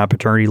together after my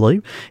paternity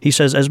leave. He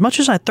says, "As much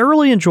as I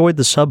thoroughly enjoyed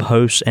the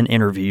sub-hosts and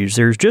interviews,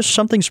 there's just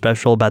something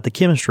special about the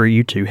chemistry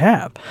you two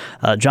have.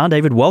 John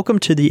David, welcome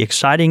to the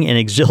exciting and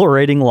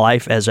exhilarating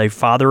life as a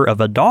father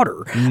of a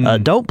daughter.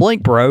 Don't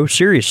blink, bro.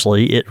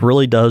 Seriously, it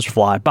really does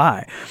fly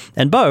by."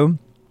 And Beau,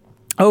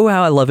 oh,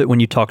 how I love it when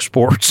you talk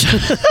sports.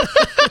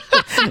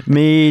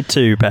 Me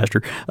too,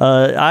 Pastor.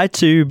 I,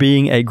 too,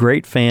 being a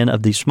great fan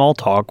of the small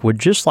talk, would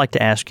just like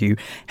to ask you,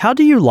 how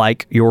do you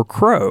like your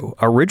crow?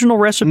 Original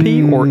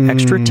recipe or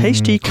extra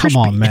tasty crispy?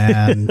 Come on,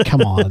 man.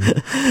 Come on.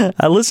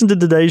 I listened to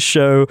today's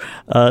show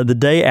the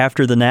day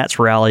after the Nats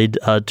rallied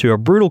to a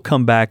brutal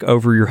comeback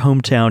over your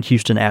hometown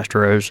Houston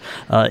Astros.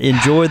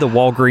 Enjoy the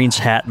Walgreens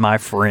hat, my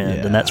friend.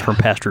 Yeah. And that's from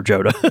Pastor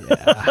Joda.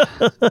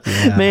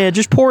 Yeah. Man,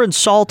 just pouring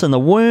salt in the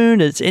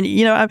wound.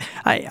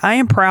 I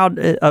am proud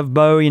of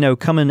Beau,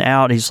 coming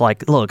out. He's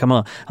like, look, I'm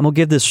gonna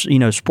give this,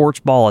 sports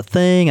ball a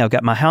thing. I've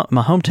got my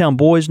hometown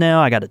boys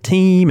now. I got a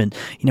team, and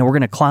we're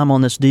gonna climb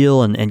on this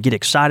deal and get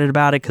excited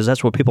about it because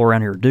that's what people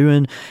around here are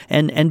doing.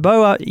 And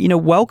Beau,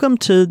 welcome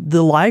to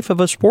the life of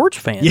a sports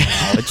fan. Yeah.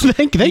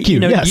 Thank you.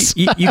 Yes.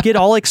 you get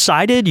all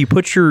excited. You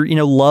put your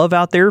love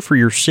out there for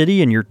your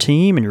city and your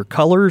team and your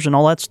colors and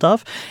all that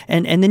stuff,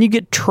 and then you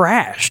get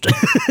trashed.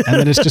 And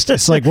then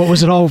it's like, what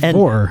was it all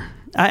for?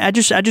 I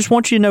just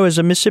want you to know, as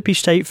a Mississippi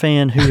State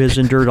fan who has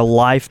endured a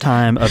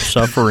lifetime of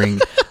suffering,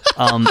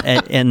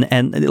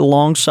 and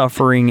long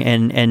suffering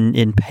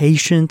and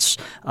patience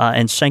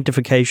and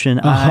sanctification,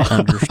 I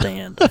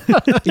understand.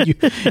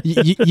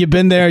 You've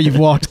been there. You've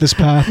walked this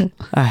path.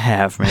 I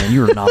have, man.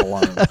 You are not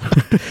alone.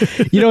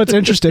 It's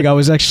interesting. I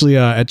was actually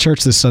at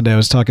church this Sunday. I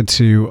was talking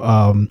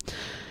to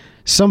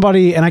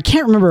somebody, and I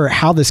can't remember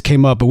how this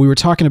came up, but we were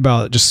talking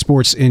about just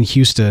sports in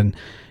Houston.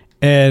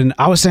 And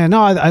I was saying,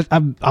 no,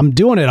 I'm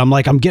doing it.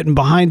 I'm getting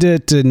behind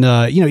it. And,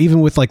 even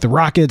with like the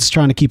Rockets,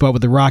 trying to keep up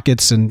with the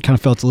Rockets, and kind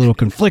of felt a little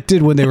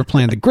conflicted when they were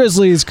playing the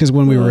Grizzlies, because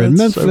when we were in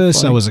Memphis,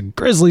 so I was a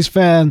Grizzlies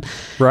fan.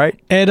 Right.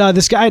 And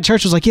this guy at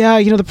church was like,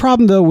 yeah, the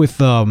problem though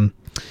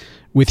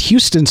with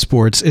Houston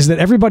sports is that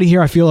everybody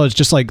here, I feel, is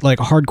just like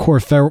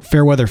hardcore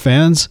fair weather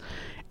fans.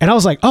 And I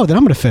was like, oh, then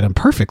I'm going to fit in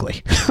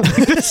perfectly.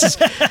 This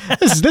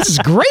is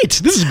great.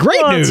 This is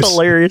great news. That's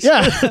hilarious.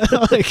 Yeah.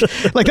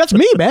 like that's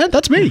me, man.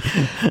 That's me.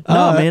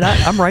 No, man,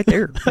 I'm right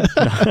there.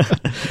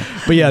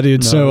 But yeah,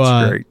 dude. No,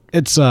 so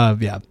It's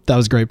yeah, that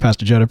was great,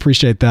 Pastor Joe. I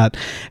appreciate that.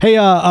 Hey,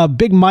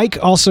 Big Mike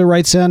also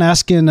writes in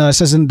asking,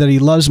 says that he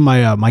loves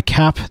my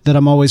cap that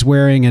I'm always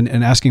wearing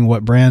and asking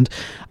what brand.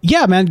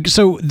 Yeah, man.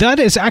 So that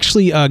is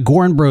actually a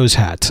Gorin Bros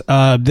hat.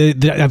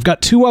 I've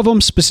got two of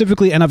them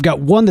specifically, and I've got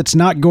one that's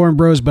not Gorin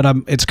Bros, but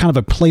it's kind of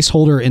a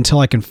placeholder until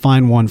I can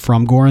find one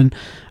from Gorin.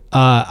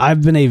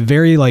 I've been a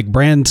very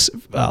brand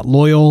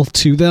loyal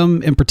to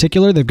them in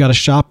particular. They've got a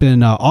shop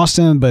in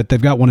Austin, but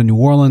they've got one in New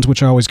Orleans,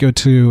 which I always go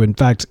to. In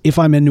fact, if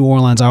I'm in New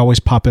Orleans, I always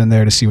pop in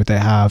there to see what they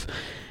have.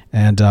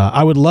 And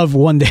I would love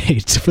one day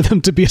for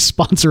them to be a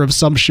sponsor of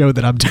some show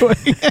that I'm doing,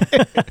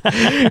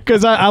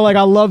 because I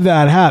love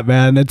that hat,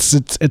 man. It's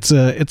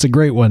a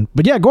great one.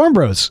 But yeah, Gorin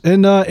Bros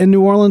in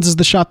New Orleans is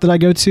the shop that I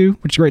go to,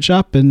 which is a great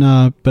shop. And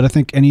but I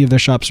think any of their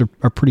shops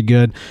are pretty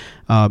good.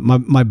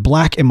 My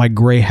black and my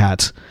gray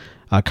hat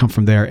come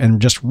from there. And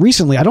just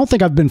recently, I don't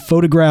think I've been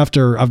photographed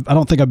I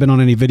don't think I've been on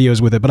any videos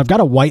with it, but I've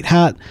got a white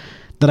hat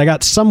that I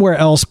got somewhere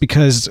else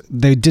because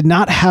they did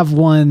not have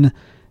one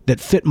that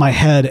fit my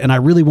head, and I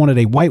really wanted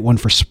a white one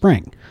for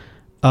spring.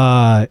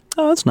 Oh,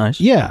 that's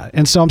nice. Yeah,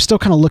 and so I'm still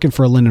kind of looking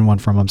for a linen one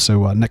from them.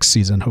 So next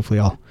season, hopefully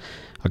I'll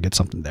get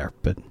something there.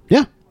 But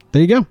yeah,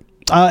 there you go.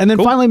 And then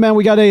finally, man,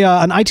 we got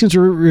an iTunes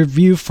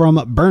review from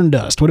Burn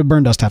Dust. What did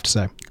Burn Dust have to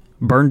say?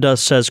 Burn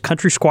Dust says,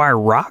 Country Squire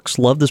rocks.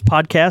 Love this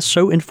podcast.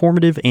 So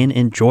informative and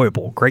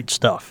enjoyable. Great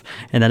stuff.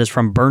 And that is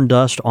from Burn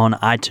Dust on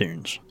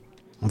iTunes.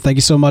 Well, thank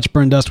you so much,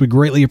 Burn Dust. We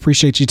greatly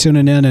appreciate you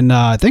tuning in, and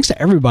thanks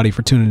to everybody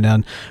for tuning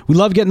in. We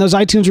love getting those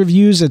iTunes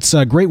reviews. It's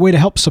a great way to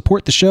help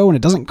support the show, and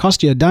it doesn't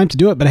cost you a dime to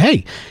do it. But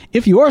hey,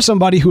 if you are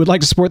somebody who would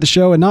like to support the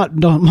show and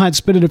don't mind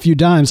spending a few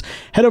dimes,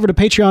 head over to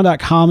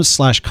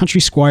patreon.com/Country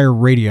Squire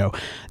Radio.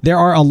 There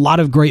are a lot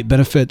of great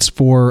benefits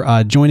for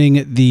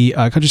joining the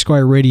Country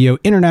Squire Radio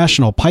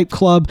International Pipe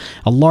Club.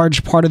 A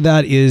large part of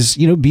that is,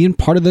 being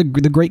part of the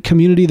great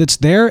community that's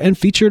there and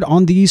featured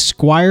on the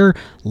Squire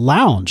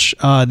Lounge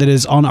that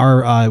is on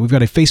our we've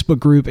got a Facebook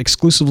group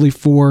exclusively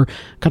for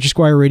Country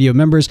Squire Radio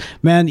members.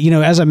 Man,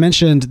 as I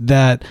mentioned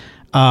that,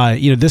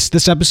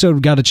 this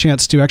episode got a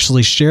chance to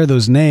actually share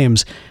those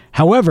names.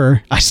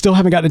 However, I still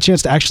haven't gotten a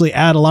chance to actually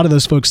add a lot of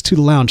those folks to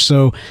the lounge.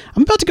 So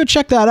I'm about to go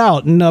check that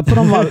out and put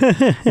on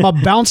my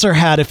bouncer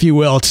hat, if you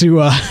will, to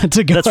go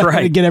That's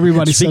right. and get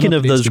everybody. Speaking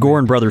of those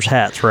Gorin Brothers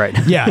hats, right?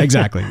 Yeah,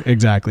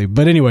 exactly.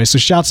 But anyway, so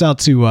shouts out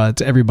to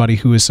everybody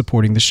who is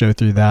supporting the show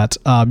through that.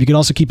 You can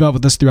also keep up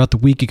with us throughout the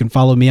week. You can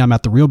follow me. I'm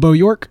at The Real Beau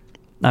York.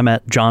 I'm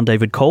at John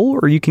David Cole,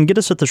 or you can get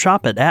us at the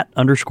shop at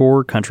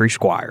 @_Country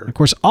Squire. Of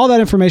course, all that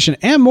information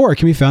and more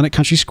can be found at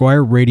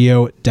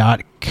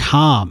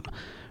countrysquireradio.com.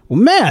 Well,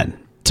 man,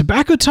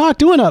 Tobacco Talk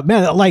doing up,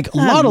 man. A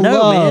lot of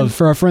love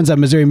for our friends at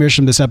Missouri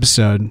Meerschaum this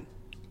episode.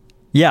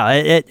 Yeah,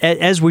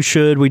 as we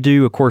should. We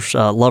do, of course,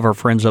 love our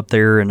friends up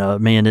there,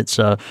 and man, it's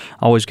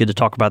always good to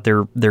talk about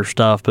their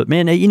stuff. But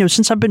man,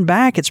 since I've been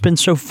back, it's been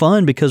so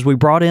fun because we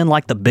brought in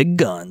the big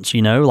guns.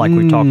 We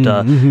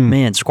talked,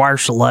 man, Squire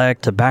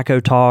Select,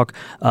 Tobacco Talk.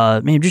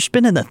 Man, just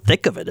been in the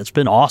thick of it. It's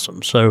been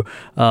awesome. So,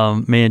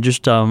 man,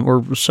 just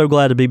we're so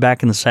glad to be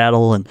back in the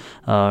saddle, and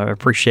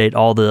appreciate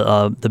all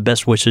the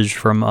best wishes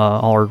from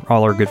all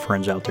our good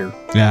friends out there.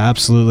 Yeah,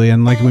 absolutely.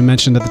 And like we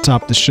mentioned at the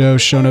top of the show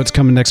notes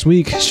coming next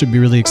week. Should be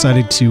really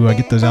excited to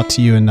get those out to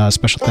you, and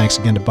special thanks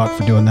again to Buck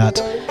for doing that.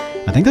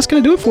 I think that's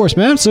going to do it for us,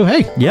 man. So,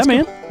 hey. Yeah,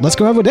 man. Let's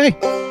go have a day.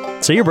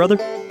 See you, brother.